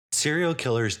serial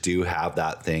killers do have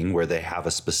that thing where they have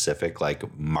a specific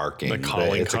like marking.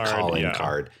 It's a calling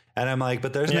card. And I'm like,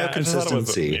 but there's no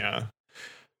consistency.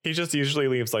 He just usually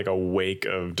leaves like a wake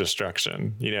of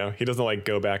destruction. You know, he doesn't like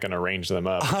go back and arrange them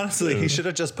up. Honestly, he should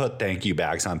have just put thank you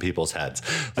bags on people's heads.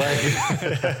 Like,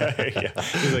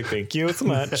 He's like, thank you so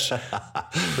much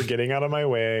for getting out of my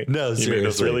way. No, seriously. You made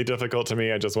this really difficult to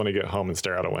me. I just want to get home and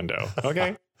stare out a window.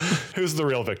 Okay. Who's the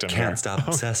real victim? Can't stop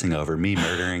obsessing over me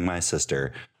murdering my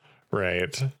sister.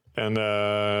 Right. And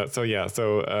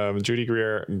so Judy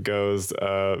Greer goes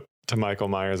to Michael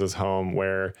Myers' home,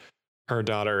 where her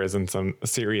daughter is in some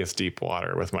serious deep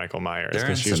water with Michael Myers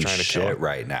because she's trying to kill him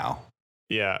right now.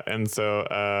 Yeah, and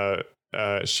so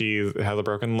she has a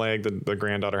broken leg. The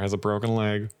granddaughter has a broken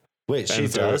leg. Wait, she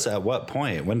does? At what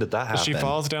point? When did that happen? She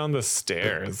falls down the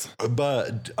stairs.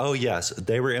 But yes,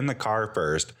 they were in the car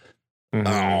first.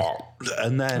 Mm-hmm.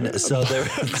 And then so they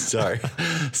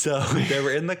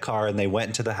were in the car and they went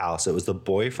into the house. It was the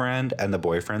boyfriend and the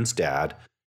boyfriend's dad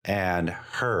and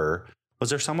her. Was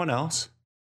there someone else?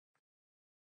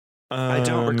 I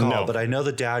don't recall, but I know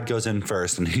the dad goes in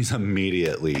first and he's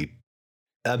immediately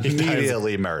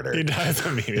murdered. He dies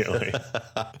immediately.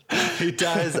 He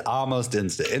dies almost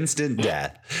instant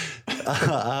death.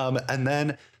 And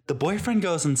then the boyfriend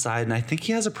goes inside and I think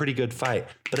he has a pretty good fight.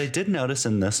 But I did notice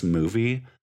in this movie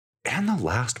and the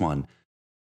last one,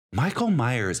 Michael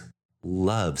Myers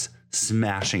loves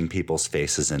smashing people's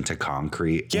faces into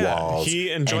concrete walls.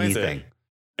 He enjoys it.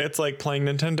 It's like playing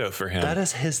Nintendo for him. That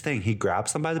is his thing. He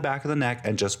grabs them by the back of the neck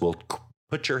and just will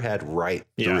put your head right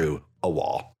through a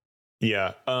wall.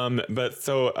 Yeah. But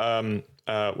so,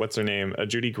 what's her name?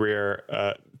 Judy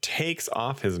Greer takes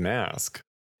off his mask.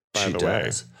 By the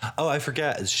way. Oh, I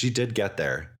forget. She did get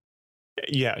there.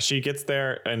 Yeah, she gets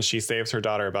there and she saves her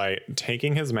daughter by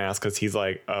taking his mask because he's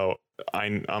like, "Oh,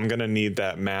 I'm gonna need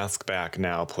that mask back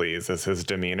now, please." Is his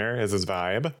demeanor, is his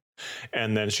vibe,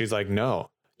 and then she's like, "No.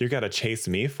 You got to chase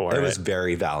me for it." It was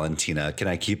very Valentina. Can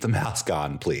I keep the mask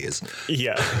on, please?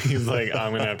 Yeah. He's like,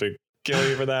 I'm going to have to kill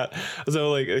you for that. So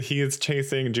like he's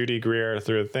chasing Judy Greer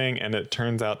through a thing and it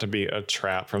turns out to be a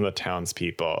trap from the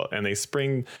townspeople. And they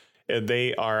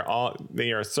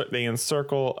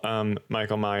encircle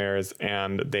Michael Myers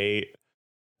and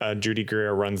Judy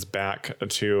Greer runs back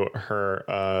to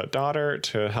her daughter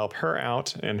to help her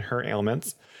out in her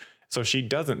ailments. So she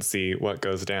doesn't see what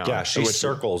goes down. Yeah, she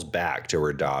circles back to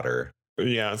her daughter.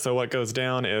 Yeah, so what goes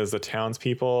down is the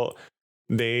townspeople,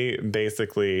 they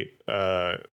basically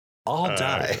all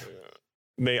die.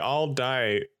 They all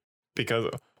die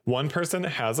because one person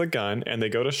has a gun and they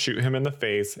go to shoot him in the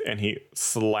face and he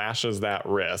slashes that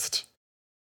wrist.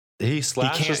 He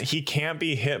can't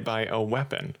be hit by a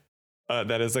weapon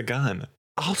that is a gun.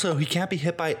 Also, he can't be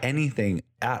hit by anything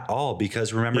at all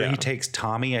because remember, he takes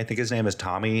Tommy. I think his name is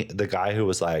Tommy, the guy who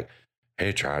was like,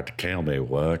 "He tried to kill me.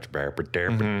 What?"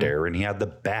 And he had the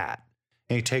bat.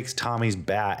 And he takes Tommy's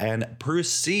bat and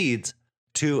proceeds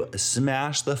to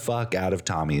smash the fuck out of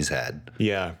Tommy's head.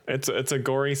 Yeah, it's a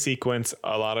gory sequence.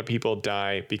 A lot of people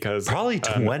die because Probably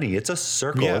 20. It's a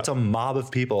circle. yeah. It's a mob of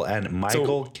people, and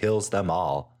Michael kills them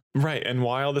all. Right. And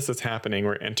while this is happening,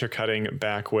 we're intercutting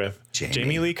back with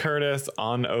Jamie Lee Curtis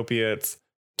on opiates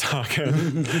talking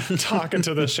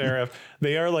to the sheriff.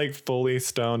 They are like fully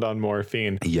stoned on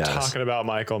morphine, talking about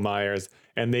Michael Myers,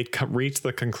 and they reach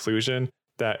the conclusion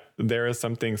that there is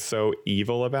something so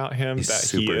evil about him that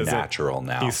supernatural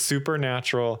now. He's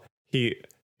supernatural. He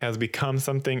has become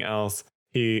something else.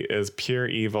 He is pure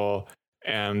evil,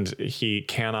 and he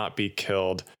cannot be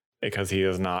killed because he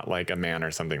is not like a man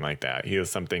or something like that. He is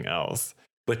something else.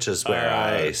 Which is where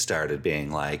I started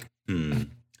being like,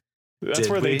 That's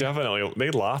where they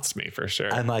lost me for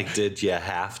sure. I'm like, did you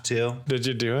have to? Did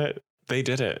you do it? They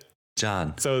did it.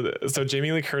 John. So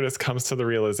Jamie Lee Curtis comes to the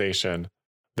realization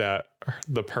that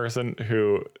the person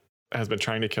who has been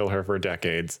trying to kill her for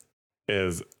decades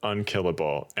is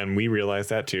unkillable. And we realize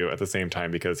that too at the same time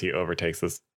because he overtakes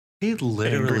this. He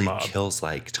literally kills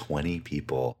like 20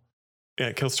 people. Yeah,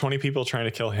 it kills 20 people trying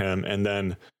to kill him. And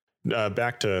then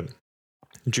back to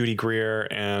Judy Greer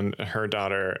and her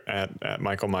daughter at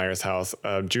Michael Myers' house.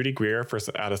 Judy Greer,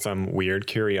 out of some weird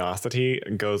curiosity,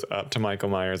 goes up to Michael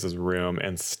Myers' room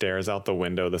and stares out the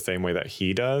window the same way that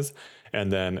he does.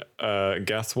 And then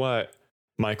guess what?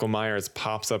 Michael Myers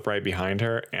pops up right behind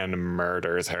her and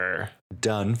murders her.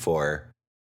 Done for.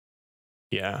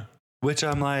 Yeah. Which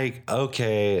I'm like,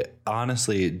 okay,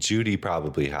 honestly, Judy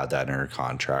probably had that in her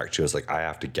contract. She was like, I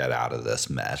have to get out of this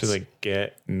mess. She's like,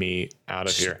 get me out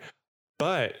of here.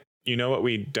 But you know what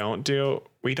we don't do?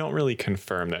 We don't really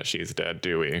confirm that she's dead,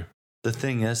 do we? The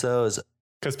thing is, though, is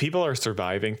because people are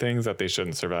surviving things that they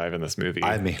shouldn't survive in this movie.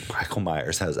 I mean, Michael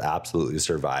Myers has absolutely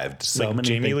survived so like many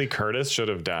Jamie Lee Curtis should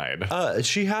have died.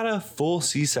 She had a full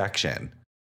C-section.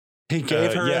 He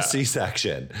gave her a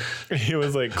C-section. He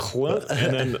was like, clump,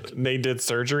 and then they did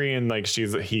surgery and like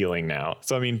she's healing now.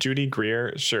 So, I mean, Judy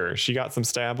Greer, sure, she got some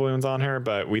stab wounds on her,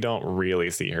 but we don't really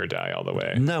see her die all the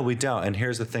way. No, we don't. And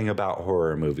here's the thing about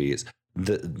horror movies.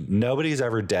 Nobody's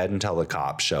ever dead until the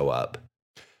cops show up.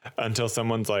 Until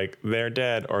someone's like, they're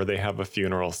dead or they have a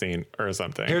funeral scene or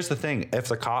something. Here's the thing. If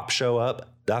the cops show up,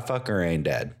 that fucker ain't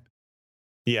dead.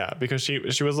 Yeah, because she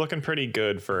was looking pretty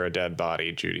good for a dead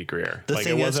body, Judy Greer. Like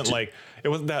it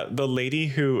wasn't that the lady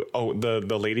who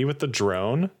the lady with the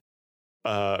drone.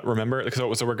 Remember?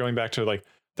 So we're going back to like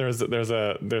there's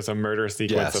a murder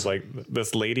sequence of like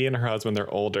this lady and her husband.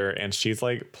 They're older and she's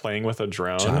like playing with a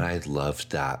drone. John, I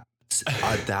loved that.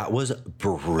 That was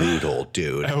brutal,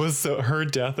 dude. It was her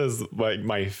death is like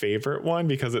my favorite one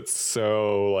because it's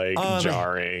so like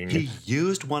jarring. He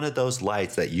used one of those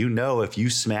lights that if you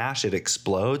smash it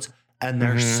explodes, and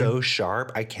they're so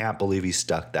sharp. I can't believe he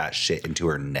stuck that shit into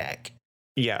her neck.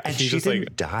 Yeah, and she just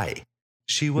didn't die.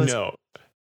 She was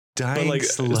dying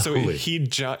slowly.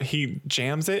 So he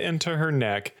jams it into her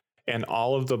neck. And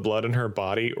all of the blood in her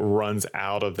body runs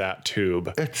out of that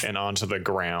tube and onto the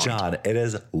ground. John, it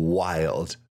is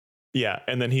wild. Yeah.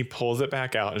 And then he pulls it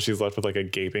back out and she's left with like a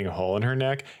gaping hole in her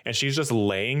neck. And she's just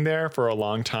laying there for a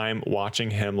long time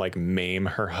watching him like maim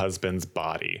her husband's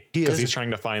body. Because he's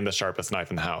trying to find the sharpest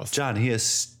knife in the house. John, he is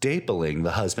stapling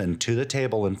the husband to the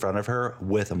table in front of her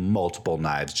with multiple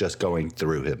knives just going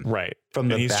through him. Right. From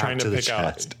the back to the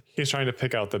chest. He's trying to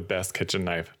pick out the best kitchen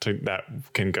knife that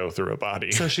can go through a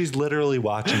body. So she's literally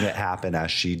watching it happen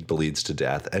as she bleeds to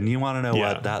death. And you want to know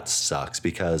what? That sucks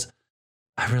because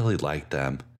I really liked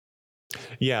them.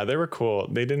 Yeah, they were cool.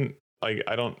 They didn't like,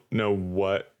 I don't know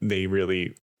what they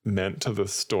really meant to the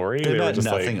story. They meant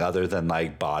nothing other than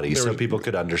like bodies so people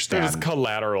could understand. There's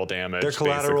collateral damage. They're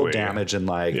collateral damage and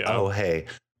like, oh, hey,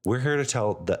 we're here to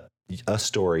tell a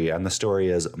story. And the story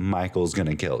is Michael's going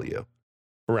to kill you.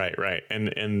 Right.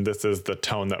 And this is the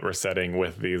tone that we're setting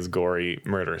with these gory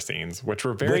murder scenes, which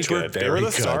were very good. They were the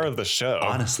star of the show.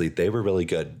 Honestly, they were really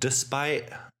good. Despite,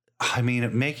 I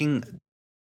mean, making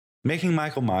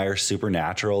Michael Myers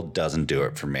supernatural doesn't do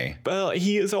it for me. Well,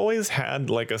 he has always had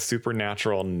like a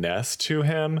supernatural-ness to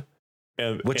him.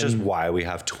 Which is why we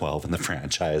have 12 in the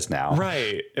franchise now.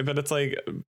 Right. But it's like,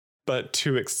 but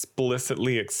to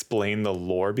explicitly explain the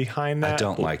lore behind that. I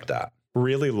don't like that.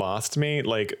 Really lost me,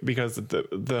 like, because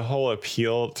the whole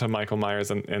appeal to Michael Myers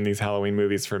and these Halloween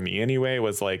movies for me anyway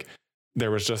was like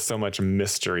there was just so much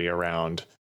mystery around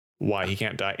why he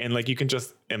can't die, and like you can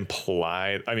just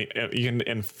imply, I mean, you can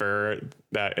infer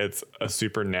that it's a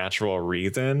supernatural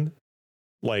reason,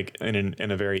 like in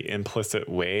a very implicit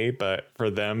way, but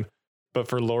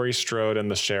for Laurie Strode and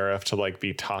the sheriff to like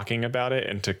be talking about it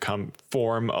and to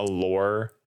form a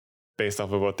lore based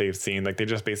off of what they've seen. Like they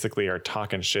just basically are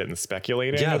talking shit and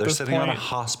speculating. Yeah, at they're this sitting on a point.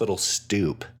 hospital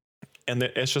stoop. And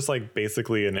it's just like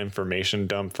basically an information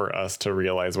dump for us to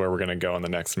realize where we're going to go in the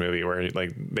next movie, where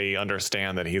like they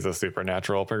understand that he's a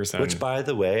supernatural person. Which, by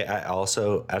the way, I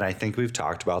also, and I think we've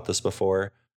talked about this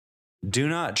before, do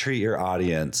not treat your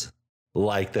audience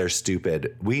like they're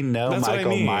stupid. We know That's what I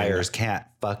Michael mean. Myers can't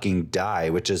fucking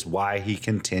die, which is why he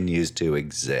continues to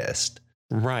exist.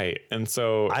 Right. And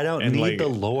so I don't and need like, the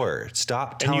lore.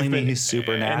 Stop and telling you've me been- he's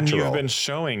supernatural. And you've been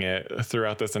showing it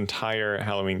throughout this entire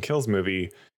Halloween Kills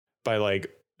movie by like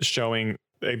showing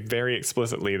very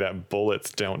explicitly that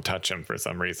bullets don't touch him for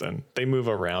some reason. They move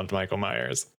around Michael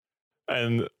Myers.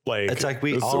 And like, It's like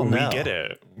we all know. We get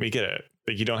it. We get it.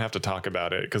 Like you don't have to talk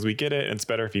about it because we get it. It's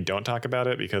better if you don't talk about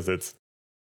it because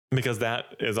that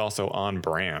is also on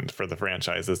brand for the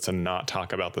franchise, is to not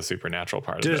talk about the supernatural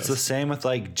part Dude, of it's this. the same with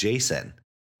like Jason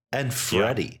and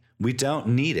Freddy. We don't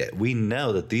need it. We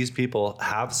know that these people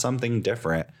have something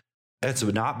different. It's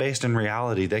not based in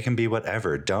reality. They can be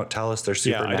whatever. Don't tell us they're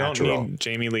supernatural. Yeah, I don't need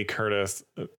Jamie Lee Curtis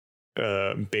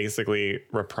basically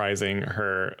reprising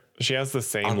her. She has the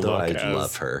same Although look I as,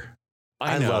 love her.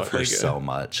 I I know, love her like, so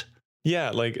much. Yeah,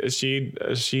 like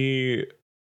she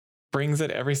brings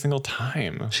it every single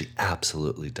time. She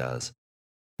absolutely does.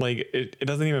 Like it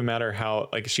doesn't even matter how,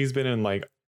 like, she's been in like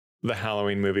the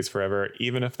Halloween movies forever.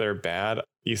 Even if they're bad,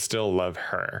 you still love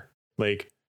her. Like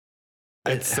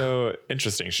it's so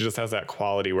interesting. She just has that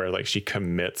quality where like she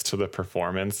commits to the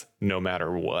performance no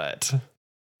matter what.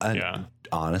 And Yeah.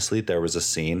 honestly, there was a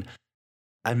scene,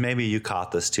 and maybe you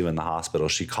caught this too in the hospital.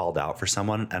 She called out for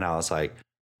someone, and I was like,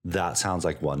 that sounds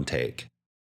like one take.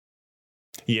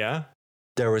 Yeah.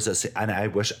 There was and I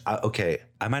wish, okay,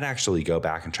 I might actually go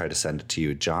back and try to send it to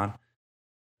you, John.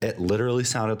 It literally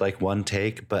sounded like one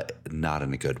take, but not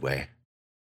in a good way.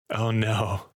 Oh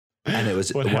no. And it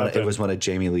was What happened? it was one of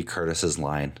Jamie Lee Curtis's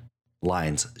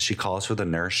lines. She calls for the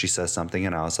nurse. She says something,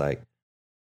 and I was like,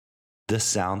 this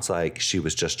sounds like she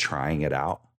was just trying it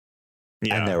out.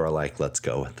 Yeah. And they were like, let's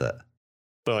go with it.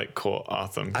 They're like, cool,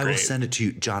 awesome. I will great. send it to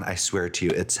you, John. I swear to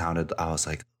you, it sounded. I was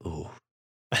like, oh.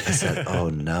 I said, oh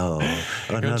no,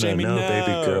 oh no, Jamie, no,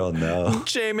 baby girl, no.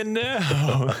 Jamie,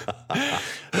 no.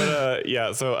 But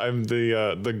yeah, so I'm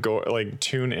the gore. Like,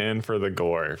 tune in for the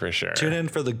gore for sure. Tune in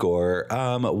for the gore.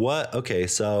 What? Okay,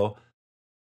 so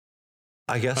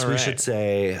I guess All we right. should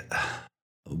say.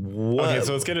 What? Okay,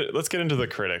 so let's get into the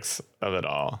critics of it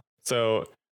all. So,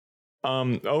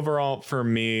 overall for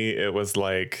me, it was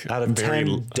like out of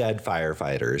 10 dead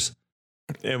firefighters,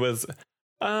 it was,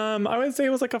 I would say it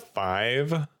was like a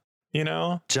 5. You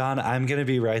know, John, I'm gonna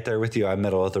be right there with you. I'm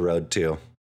middle of the road too.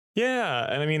 yeah,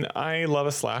 and I mean, I love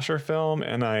a slasher film,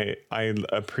 and I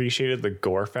appreciated the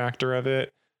gore factor of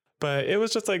it. But it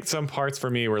was just like some parts for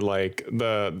me were like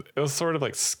it was sort of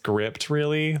like script,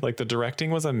 really. Like the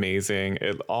directing was amazing.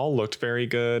 It all looked very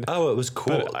good. Oh, it was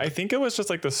cool. But I think it was just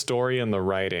like the story and the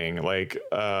writing. Like,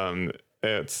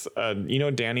 it's you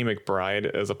know, Danny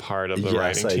McBride is a part of the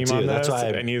writing team on this, That's why I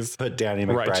and he's put Danny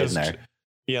McBride in there.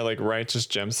 Yeah, like Righteous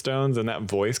Gemstones, and that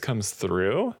voice comes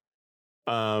through.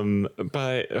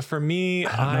 But for me,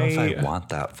 I don't know if I want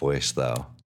that voice though.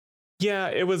 Yeah,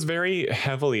 it was very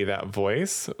heavily that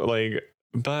voice. Like,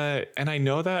 and I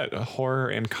know that horror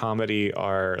and comedy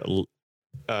are,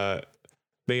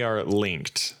 they are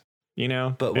linked, you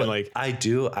know? But what, like, I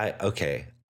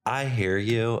hear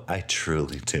you. I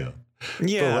truly do.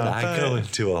 yeah. But when I go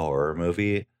into a horror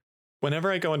movie,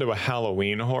 whenever I go into a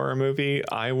Halloween horror movie,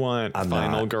 I want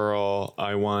Final Girl.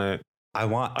 I want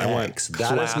X.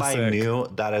 That's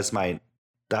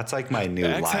like my new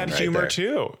X line had right humor there.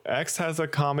 too. X has a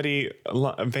comedy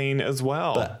vein as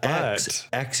well. But X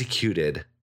executed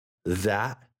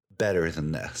that better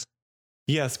than this.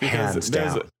 Yes, because Hands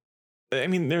down.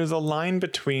 there's a line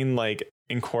between like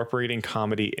incorporating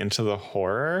comedy into the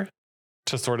horror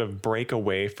to sort of break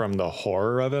away from the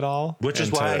horror of it all. Which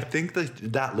is why I think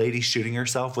that lady shooting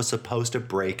herself was supposed to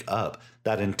break up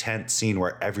that intense scene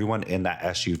where everyone in that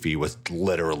SUV was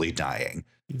literally dying.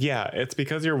 Yeah, it's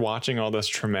because you're watching all this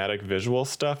traumatic visual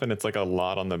stuff, and it's like a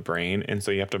lot on the brain, and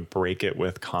so you have to break it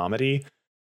with comedy.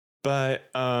 But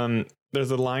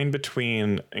there's a line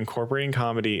between incorporating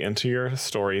comedy into your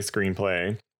story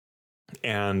screenplay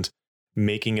and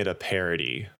making it a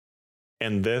parody.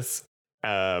 And this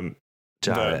John,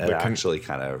 it actually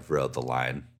kind of rode the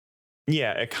line.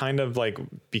 Yeah, it kind of like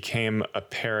became a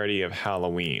parody of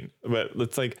Halloween, but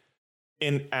it's like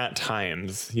at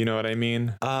times, you know what I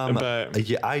mean? But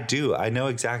yeah, I do. I know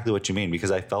exactly what you mean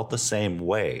because I felt the same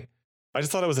way. I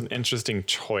just thought it was an interesting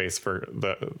choice for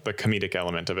the comedic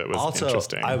element of it was Also,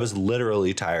 interesting. I was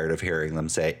literally tired of hearing them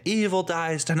say, "Evil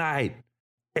dies tonight.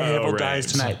 Evil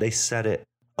dies tonight." They said it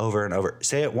over and over.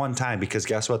 Say it one time, because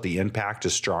guess what? The impact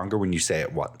is stronger when you say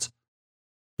it once.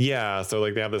 Yeah, so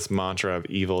like they have this mantra of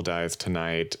 "evil dies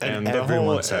tonight," And the everyone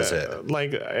whole, says it.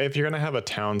 Like, if you're gonna have a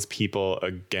townspeople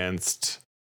against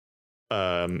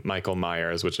Michael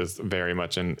Myers, which is very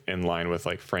much in line with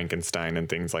like Frankenstein and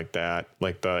things like that,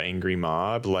 like the angry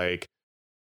mob, like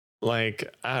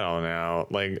I don't know,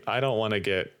 like I don't want to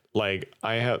get like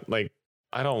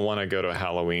I don't want to go to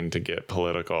Halloween to get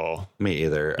political. Me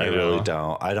either. I really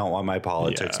don't. I don't want my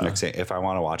politics mixing. If I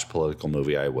want to watch a political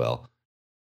movie, I will.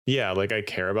 Yeah, like I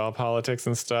care about politics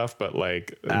and stuff, but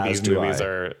like As these movies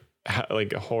are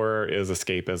like horror is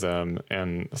escapism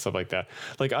and stuff like that.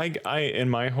 Like I in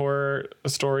my horror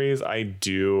stories, I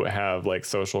do have like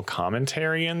social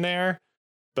commentary in there,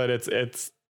 but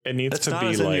it needs to not be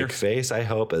as like in your face, I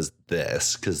hope, as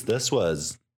this, because this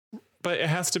was. But it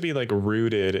has to be like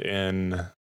rooted in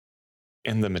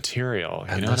the material.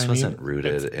 You And know this what I wasn't mean?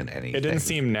 rooted in anything. It didn't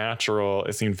seem natural.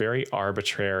 It seemed very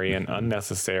arbitrary and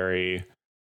unnecessary.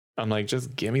 I'm like,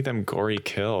 just give me them gory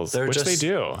kills, which they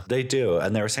do. They do.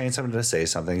 And they were saying something to say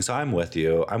something. So I'm with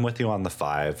you. I'm with you on the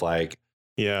 5. Like,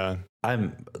 yeah,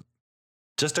 I'm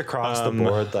just across the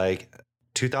board. Like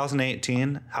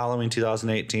 2018, Halloween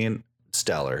 2018,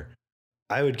 stellar.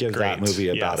 I would give that movie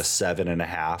about a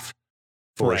 7.5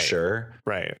 for sure.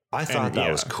 Right. I thought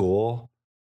that was cool.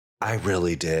 I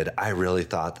really did. I really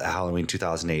thought that Halloween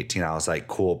 2018, I was like,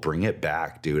 cool, bring it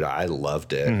back, dude. I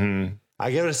loved it. Mm-hmm. I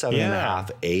give it a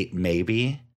 7.5, 8,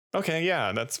 maybe. Okay,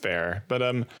 yeah, that's fair. But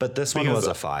this one was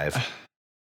a 5.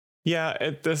 Yeah,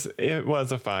 it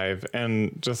was a 5.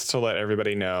 And just to let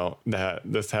everybody know that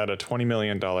this had a $20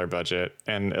 million budget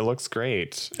and it looks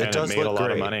great. It does made look a lot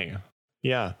great. of money.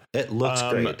 Yeah. It looks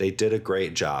great. They did a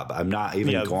great job. I'm not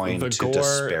even going to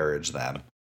disparage them.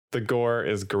 The gore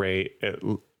is great. It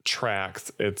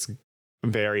tracks. It's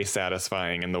very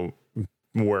satisfying in the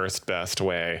worst, best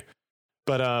way.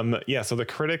 But yeah, so the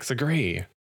critics agree.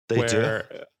 They do.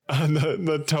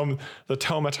 The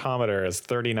tomatometer is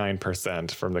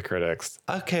 39% from the critics.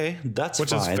 Okay,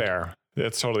 which is fair.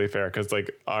 It's totally fair because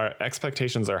like our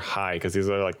expectations are high because these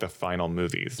are like the final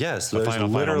movies. Yes, there's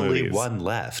literally one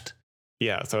left.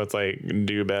 Yeah, so it's like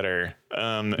do better.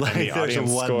 Like the there's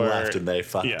one score, left and they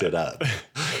fucked it up.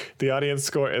 The audience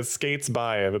score it skates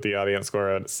by, but the audience score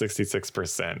at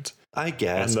 66%. I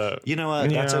guess. You know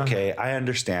what? That's okay. I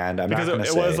understand. I'm because not going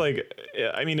to say. It was like,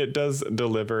 I mean, it does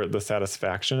deliver the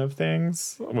satisfaction of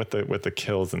things with the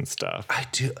kills and stuff. I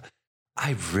do.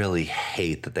 I really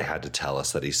hate that they had to tell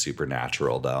us that he's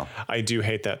supernatural, though. I do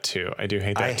hate that too. I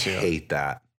hate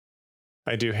that.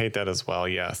 I do hate that as well.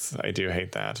 Yes, I do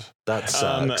hate that. That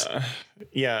sucks.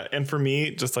 Yeah. And for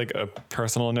me, just like a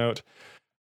personal note,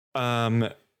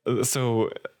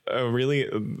 so really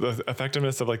the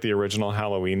effectiveness of like the original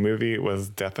Halloween movie was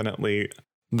definitely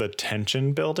the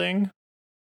tension building.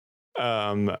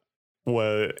 And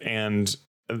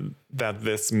that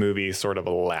this movie sort of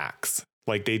lacks.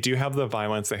 Like they do have the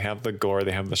violence, they have the gore,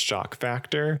 they have the shock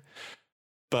factor,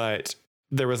 but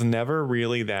there was never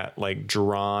really that like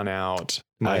drawn out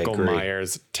Michael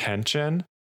Myers tension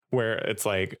where it's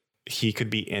like he could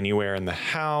be anywhere in the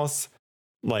house.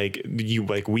 Like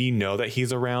we know that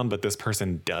he's around, but this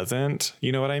person doesn't.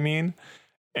 You know what I mean?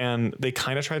 And they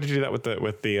kind of tried to do that with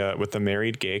the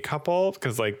married gay couple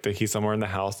because like he's somewhere in the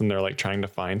house and they're like trying to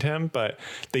find him, but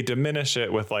they diminish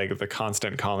it with like the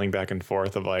constant calling back and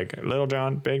forth of like Little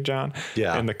John, Big John,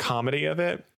 and the comedy of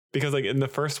it. Because like in the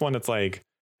first one, it's like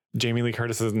Jamie Lee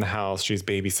Curtis is in the house, she's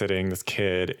babysitting this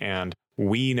kid, and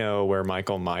we know where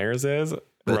Michael Myers is.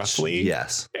 Roughly,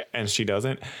 yes, and she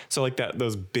doesn't. So like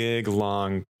those big,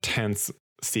 long, tense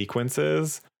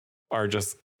sequences are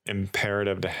just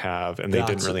imperative to have, and they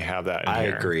didn't really have that in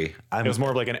here. I agree. It was more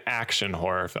of like an action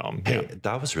horror film. Hey,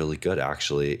 that was really good,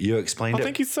 actually. You explained it.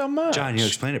 Thank you so much, John. You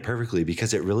explained it perfectly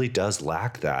because it really does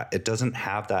lack that. It doesn't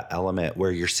have that element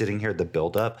where you're sitting here, the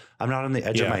buildup. I'm not on the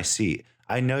edge of my seat.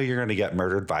 I know you're going to get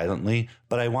murdered violently,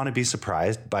 but I want to be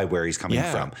surprised by where he's coming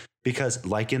from. Because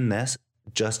like in this,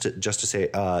 just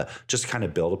to kind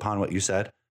of build upon what you said,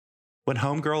 when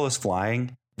Homegirl is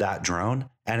flying that drone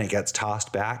and it gets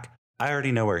tossed back, I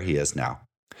already know where he is now.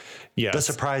 Yes. The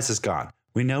surprise is gone.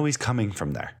 We know he's coming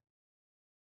from there.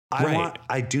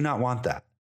 I do not want that.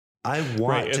 I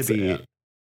want to be.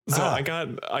 So I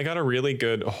got a really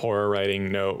good horror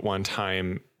writing note one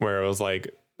time where it was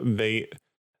like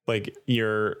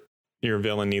your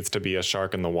villain needs to be a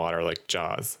shark in the water like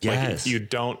Jaws. Yes.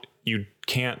 Like you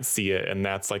can't see it, and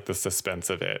that's like the suspense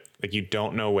of it. Like you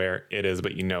don't know where it is,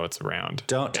 but you know it's around.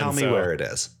 Don't tell me where it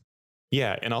is.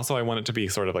 Yeah, and also I want it to be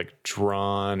sort of like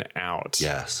drawn out.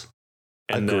 Yes.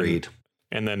 And agreed.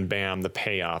 And then bam, the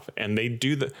payoff. And they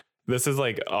do this is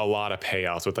like a lot of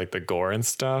payoffs with like the gore and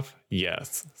stuff.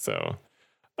 Yes. So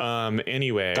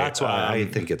anyway, that's why I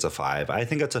think it's a 5. I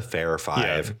think it's a fair 5.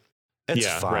 Yeah, it's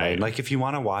fine. Right. Like if you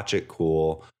want to watch it,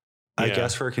 cool. I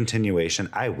guess for a continuation,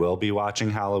 I will be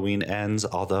watching Halloween Ends,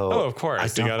 although of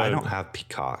course I don't have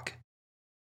Peacock.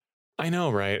 I know,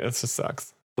 right? It just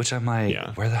sucks. Which I'm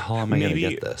like, where the hell am I going to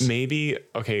get this? Maybe,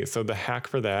 okay, so the hack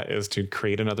for that is to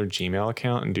create another Gmail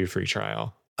account and do free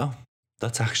trial. Oh,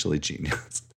 that's actually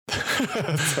genius.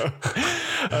 So,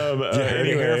 heard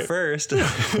it here first. You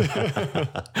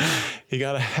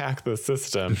got to hack the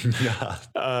system.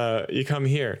 Yeah. You come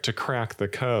here to crack the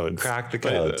codes. Crack the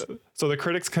codes. So the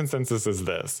critics' consensus is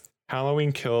this.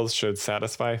 Halloween Kills should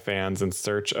satisfy fans in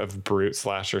search of brute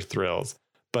slasher thrills.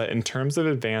 But in terms of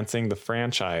advancing the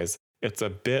franchise, it's a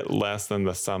bit less than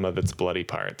the sum of its bloody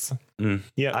parts.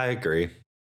 Yeah, I agree.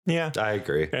 Yeah, I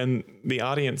agree. And the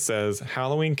audience says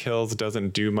Halloween Kills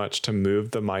doesn't do much to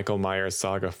move the Michael Myers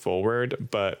saga forward,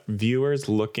 but viewers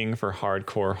looking for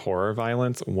hardcore horror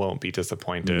violence won't be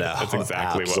disappointed. No, that's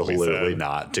exactly what we said. Absolutely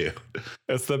not, dude.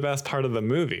 It's the best part of the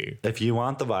movie. If you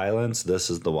want the violence,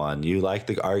 this is the one. You like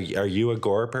are you a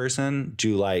gore person? Do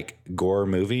you like gore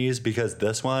movies? Because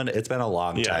this one, it's been a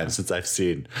long time since I've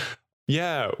seen.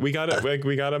 Yeah, we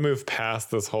gotta move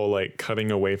past this whole like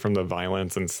cutting away from the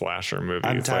violence and slasher movies.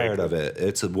 I'm tired of it.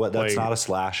 That's not a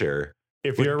slasher.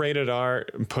 If you're rated R,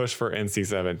 push for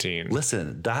NC-17.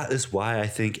 Listen, that is why I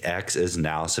think X is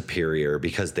now superior,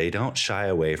 because they don't shy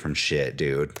away from shit,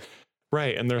 dude.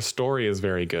 Right, and their story is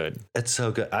very good. It's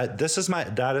so good.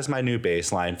 That is my new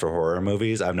baseline for horror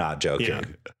movies. I'm not joking. Yeah.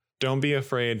 Don't be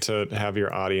afraid to have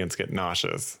your audience get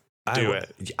nauseous. Do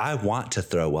it. I want to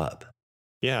throw up.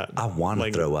 Yeah. I want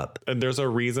to throw up. And there's a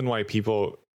reason why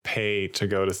people pay to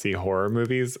go to see horror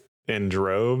movies in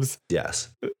droves. Yes.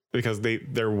 Because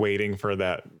they're waiting for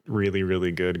that really,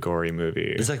 really good gory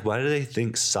movie. It's like, why do they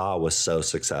think Saw was so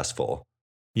successful?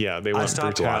 Yeah, they want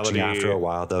stopped brutality. Watching after a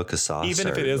while though, because Saw, even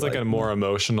if it is like a more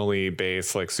emotionally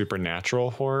based, like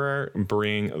supernatural horror,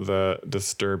 bring the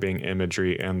disturbing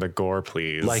imagery and the gore,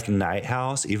 please. Like Night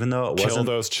House, even though it wasn't. Kill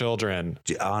those children.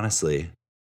 Honestly.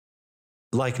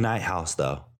 Like Night House,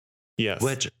 though. Yes.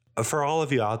 Which, for all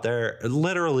of you out there,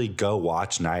 literally go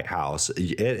watch Night House.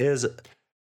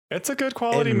 It's a good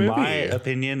quality movie. In my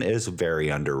opinion, is very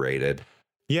underrated.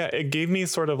 Yeah, it gave me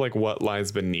sort of like What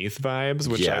Lies Beneath vibes,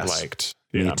 which I liked.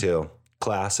 Me too.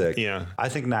 Classic. Yeah. I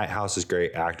think Night House is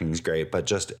great. Acting is great. But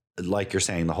just like you're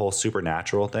saying, the whole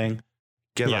supernatural thing,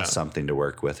 give us something to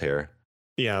work with here.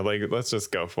 Yeah, like let's just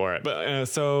go for it. But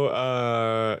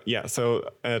so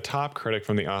a top critic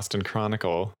from the Austin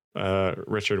Chronicle,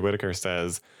 Richard Whitaker,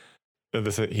 says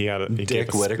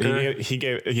Dick Whitaker. He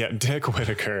gave Dick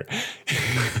Whitaker.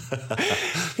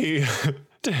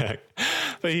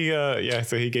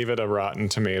 So he gave it a Rotten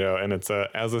Tomato, and it's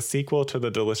as a sequel to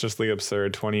the deliciously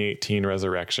absurd 2018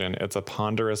 Resurrection. It's a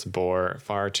ponderous bore,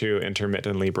 far too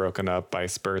intermittently broken up by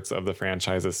spurts of the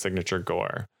franchise's signature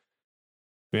gore.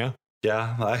 Yeah.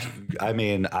 Yeah, I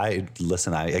mean, I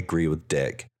agree with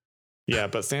Dick. Yeah,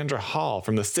 but Sandra Hall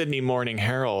from the Sydney Morning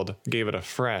Herald gave it a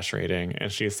fresh rating,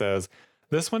 and she says,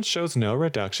 this one shows no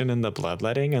reduction in the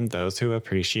bloodletting, and those who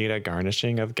appreciate a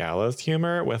garnishing of gallows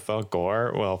humor with the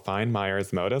gore will find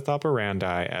Myers' modus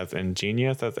operandi as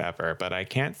ingenious as ever, but I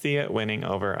can't see it winning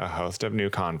over a host of new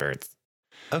converts.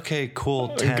 Okay,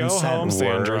 cool. 10 Go cent home, words.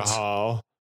 Sandra Hall.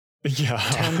 Yeah.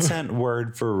 10-cent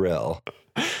word for real.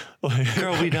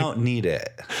 Girl, we don't need it.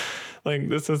 Like,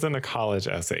 this isn't a college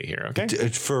essay here, okay?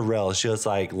 For real. She was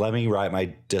like, let me write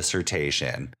my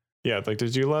dissertation. Yeah, it's like,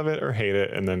 did you love it or hate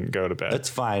it? And then go to bed. It's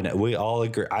fine. We all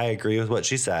agree. I agree with what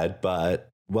she said,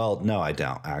 but, well, no, I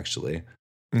don't, actually.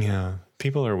 Yeah,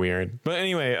 people are weird. But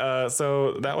anyway,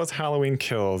 so that was Halloween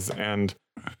Kills. And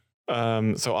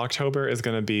so October is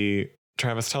going to be...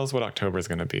 Travis, tell us what October is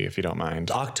going to be, if you don't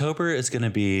mind. October is going to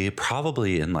be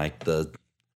probably in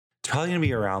it's probably going to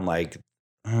be around like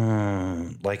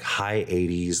high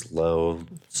 80s, low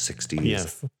 60s.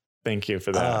 Yes. Thank you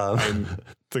for that.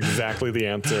 It's exactly the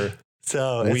answer.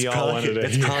 So it's probably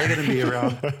going to be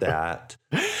around that.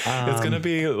 It's going to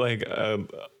be like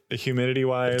humidity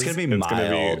wise. It's going to be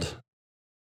mild.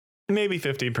 Maybe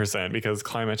 50% because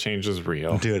climate change is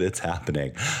real. Dude, it's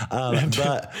happening.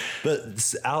 But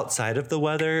outside of the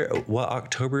weather, what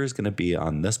October is going to be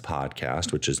on this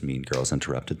podcast, which is Mean Girls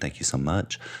Interrupted. Thank you so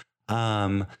much.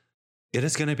 It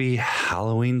is going to be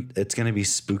Halloween. It's going to be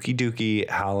spooky dooky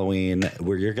Halloween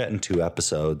where you're getting 2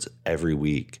 episodes every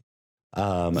week.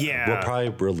 We'll probably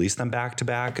release them back to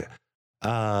back.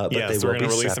 But yes, we're going to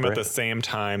release them at the same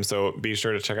time. So be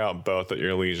sure to check out both at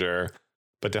your leisure.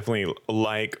 But definitely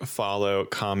like, follow,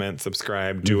 comment,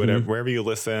 subscribe, do whatever, wherever you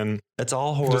listen. It's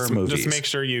all horror movies.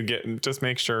 Just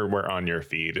make sure we're on your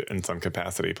feed in some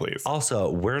capacity, please.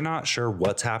 Also, we're not sure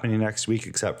what's happening next week,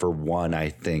 except for one I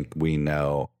think we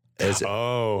know is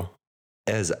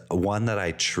one that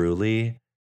I truly,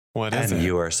 what is and it?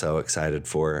 you are so excited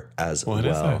for as what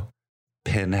well. Is it?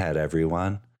 Pinhead,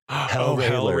 everyone.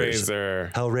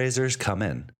 Hellraiser. Hellraiser's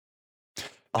coming.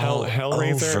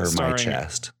 Hellraiser over starring, my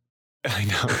chest. I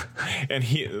know. And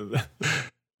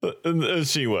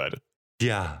she would.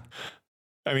 Yeah.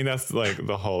 I mean, that's like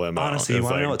the whole MO. Honestly, you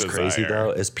want to know what's crazy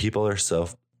though? Is people are so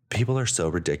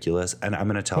ridiculous. And I'm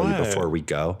going to tell you before we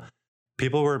go,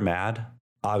 people were mad,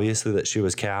 obviously, that she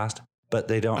was cast, but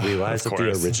they don't realize that the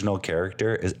original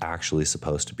character is actually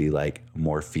supposed to be like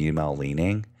more female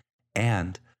leaning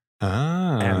and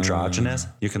androgynous.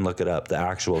 You can look it up. The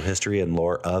actual history and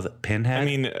lore of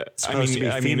Pinhead.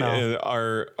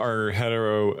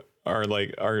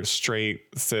 Are straight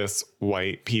cis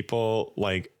white people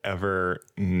like ever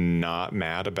not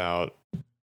mad about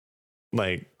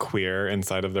like queer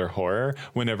inside of their horror?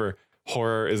 Whenever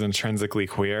horror is intrinsically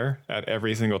queer at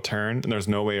every single turn, and there's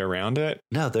no way around it.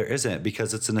 No, there isn't,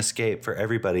 because it's an escape for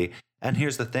everybody. And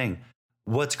here's the thing: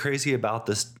 what's crazy about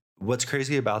this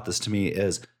to me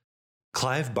is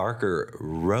Clive Barker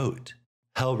wrote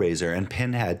Hellraiser and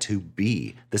Pinhead to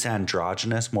be this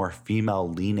androgynous, more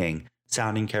female-leaning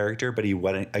sounding character, but he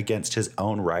went against his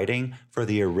own writing for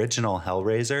the original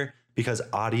Hellraiser because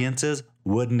audiences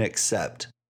wouldn't accept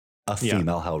a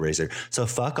female Hellraiser. So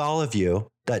fuck all of you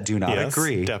that do not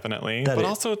agree. Definitely. But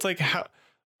also it's like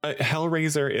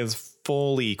Hellraiser is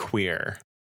fully queer.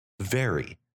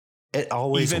 Very. It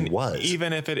always was.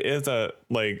 Even if it is a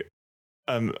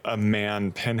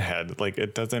man Pinhead, like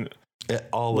it doesn't. It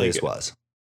always was.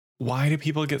 Why do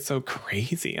people get so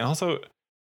crazy? And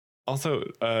also,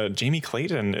 Jamie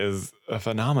Clayton is a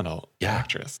phenomenal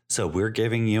actress. So we're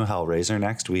giving you Hellraiser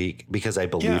next week because I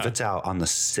believe it's out on the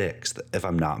 6th, if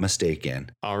I'm not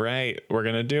mistaken. All right, we're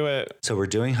gonna do it. So we're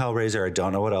doing Hellraiser. I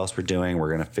don't know what else we're doing.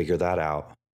 We're gonna figure that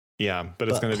out. Yeah, but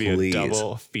it's gonna be a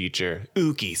double feature.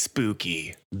 Ooky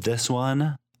spooky. This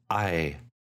one I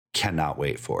cannot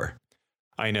wait for.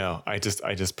 I know. I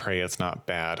just pray it's not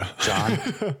bad. John,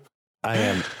 I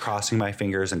am crossing my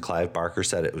fingers, and Clive Barker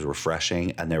said it was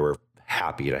refreshing and they were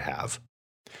happy to have.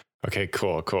 Okay,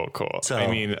 cool. So, I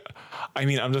mean,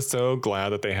 I'm just so glad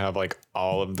that they have like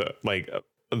all of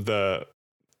the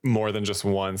more than just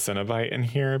one Cenobite in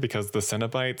here, because the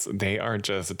Cenobites, they are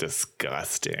just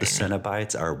disgusting. The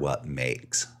Cenobites are what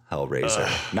makes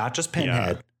Hellraiser, not just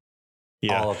Pinhead.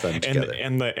 Yeah. All of them together.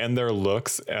 And their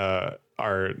looks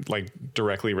are like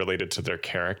directly related to their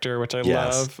character, which I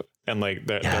love. And like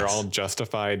they're all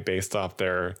justified based off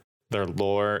their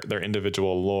lore, their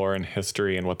individual lore and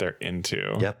history and what they're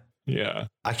into. Yep. Yeah.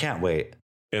 I can't wait.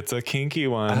 It's a kinky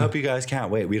one. I hope you guys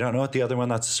can't wait. We don't know what the other one.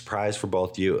 That's a surprise for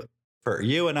both you. For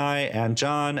you and I and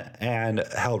John and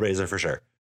Hellraiser for sure.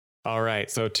 All right.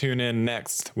 So tune in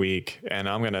next week and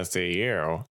I'm going to see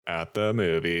you at the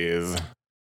movies.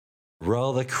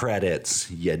 Roll the credits,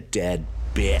 you dead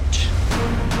bitch.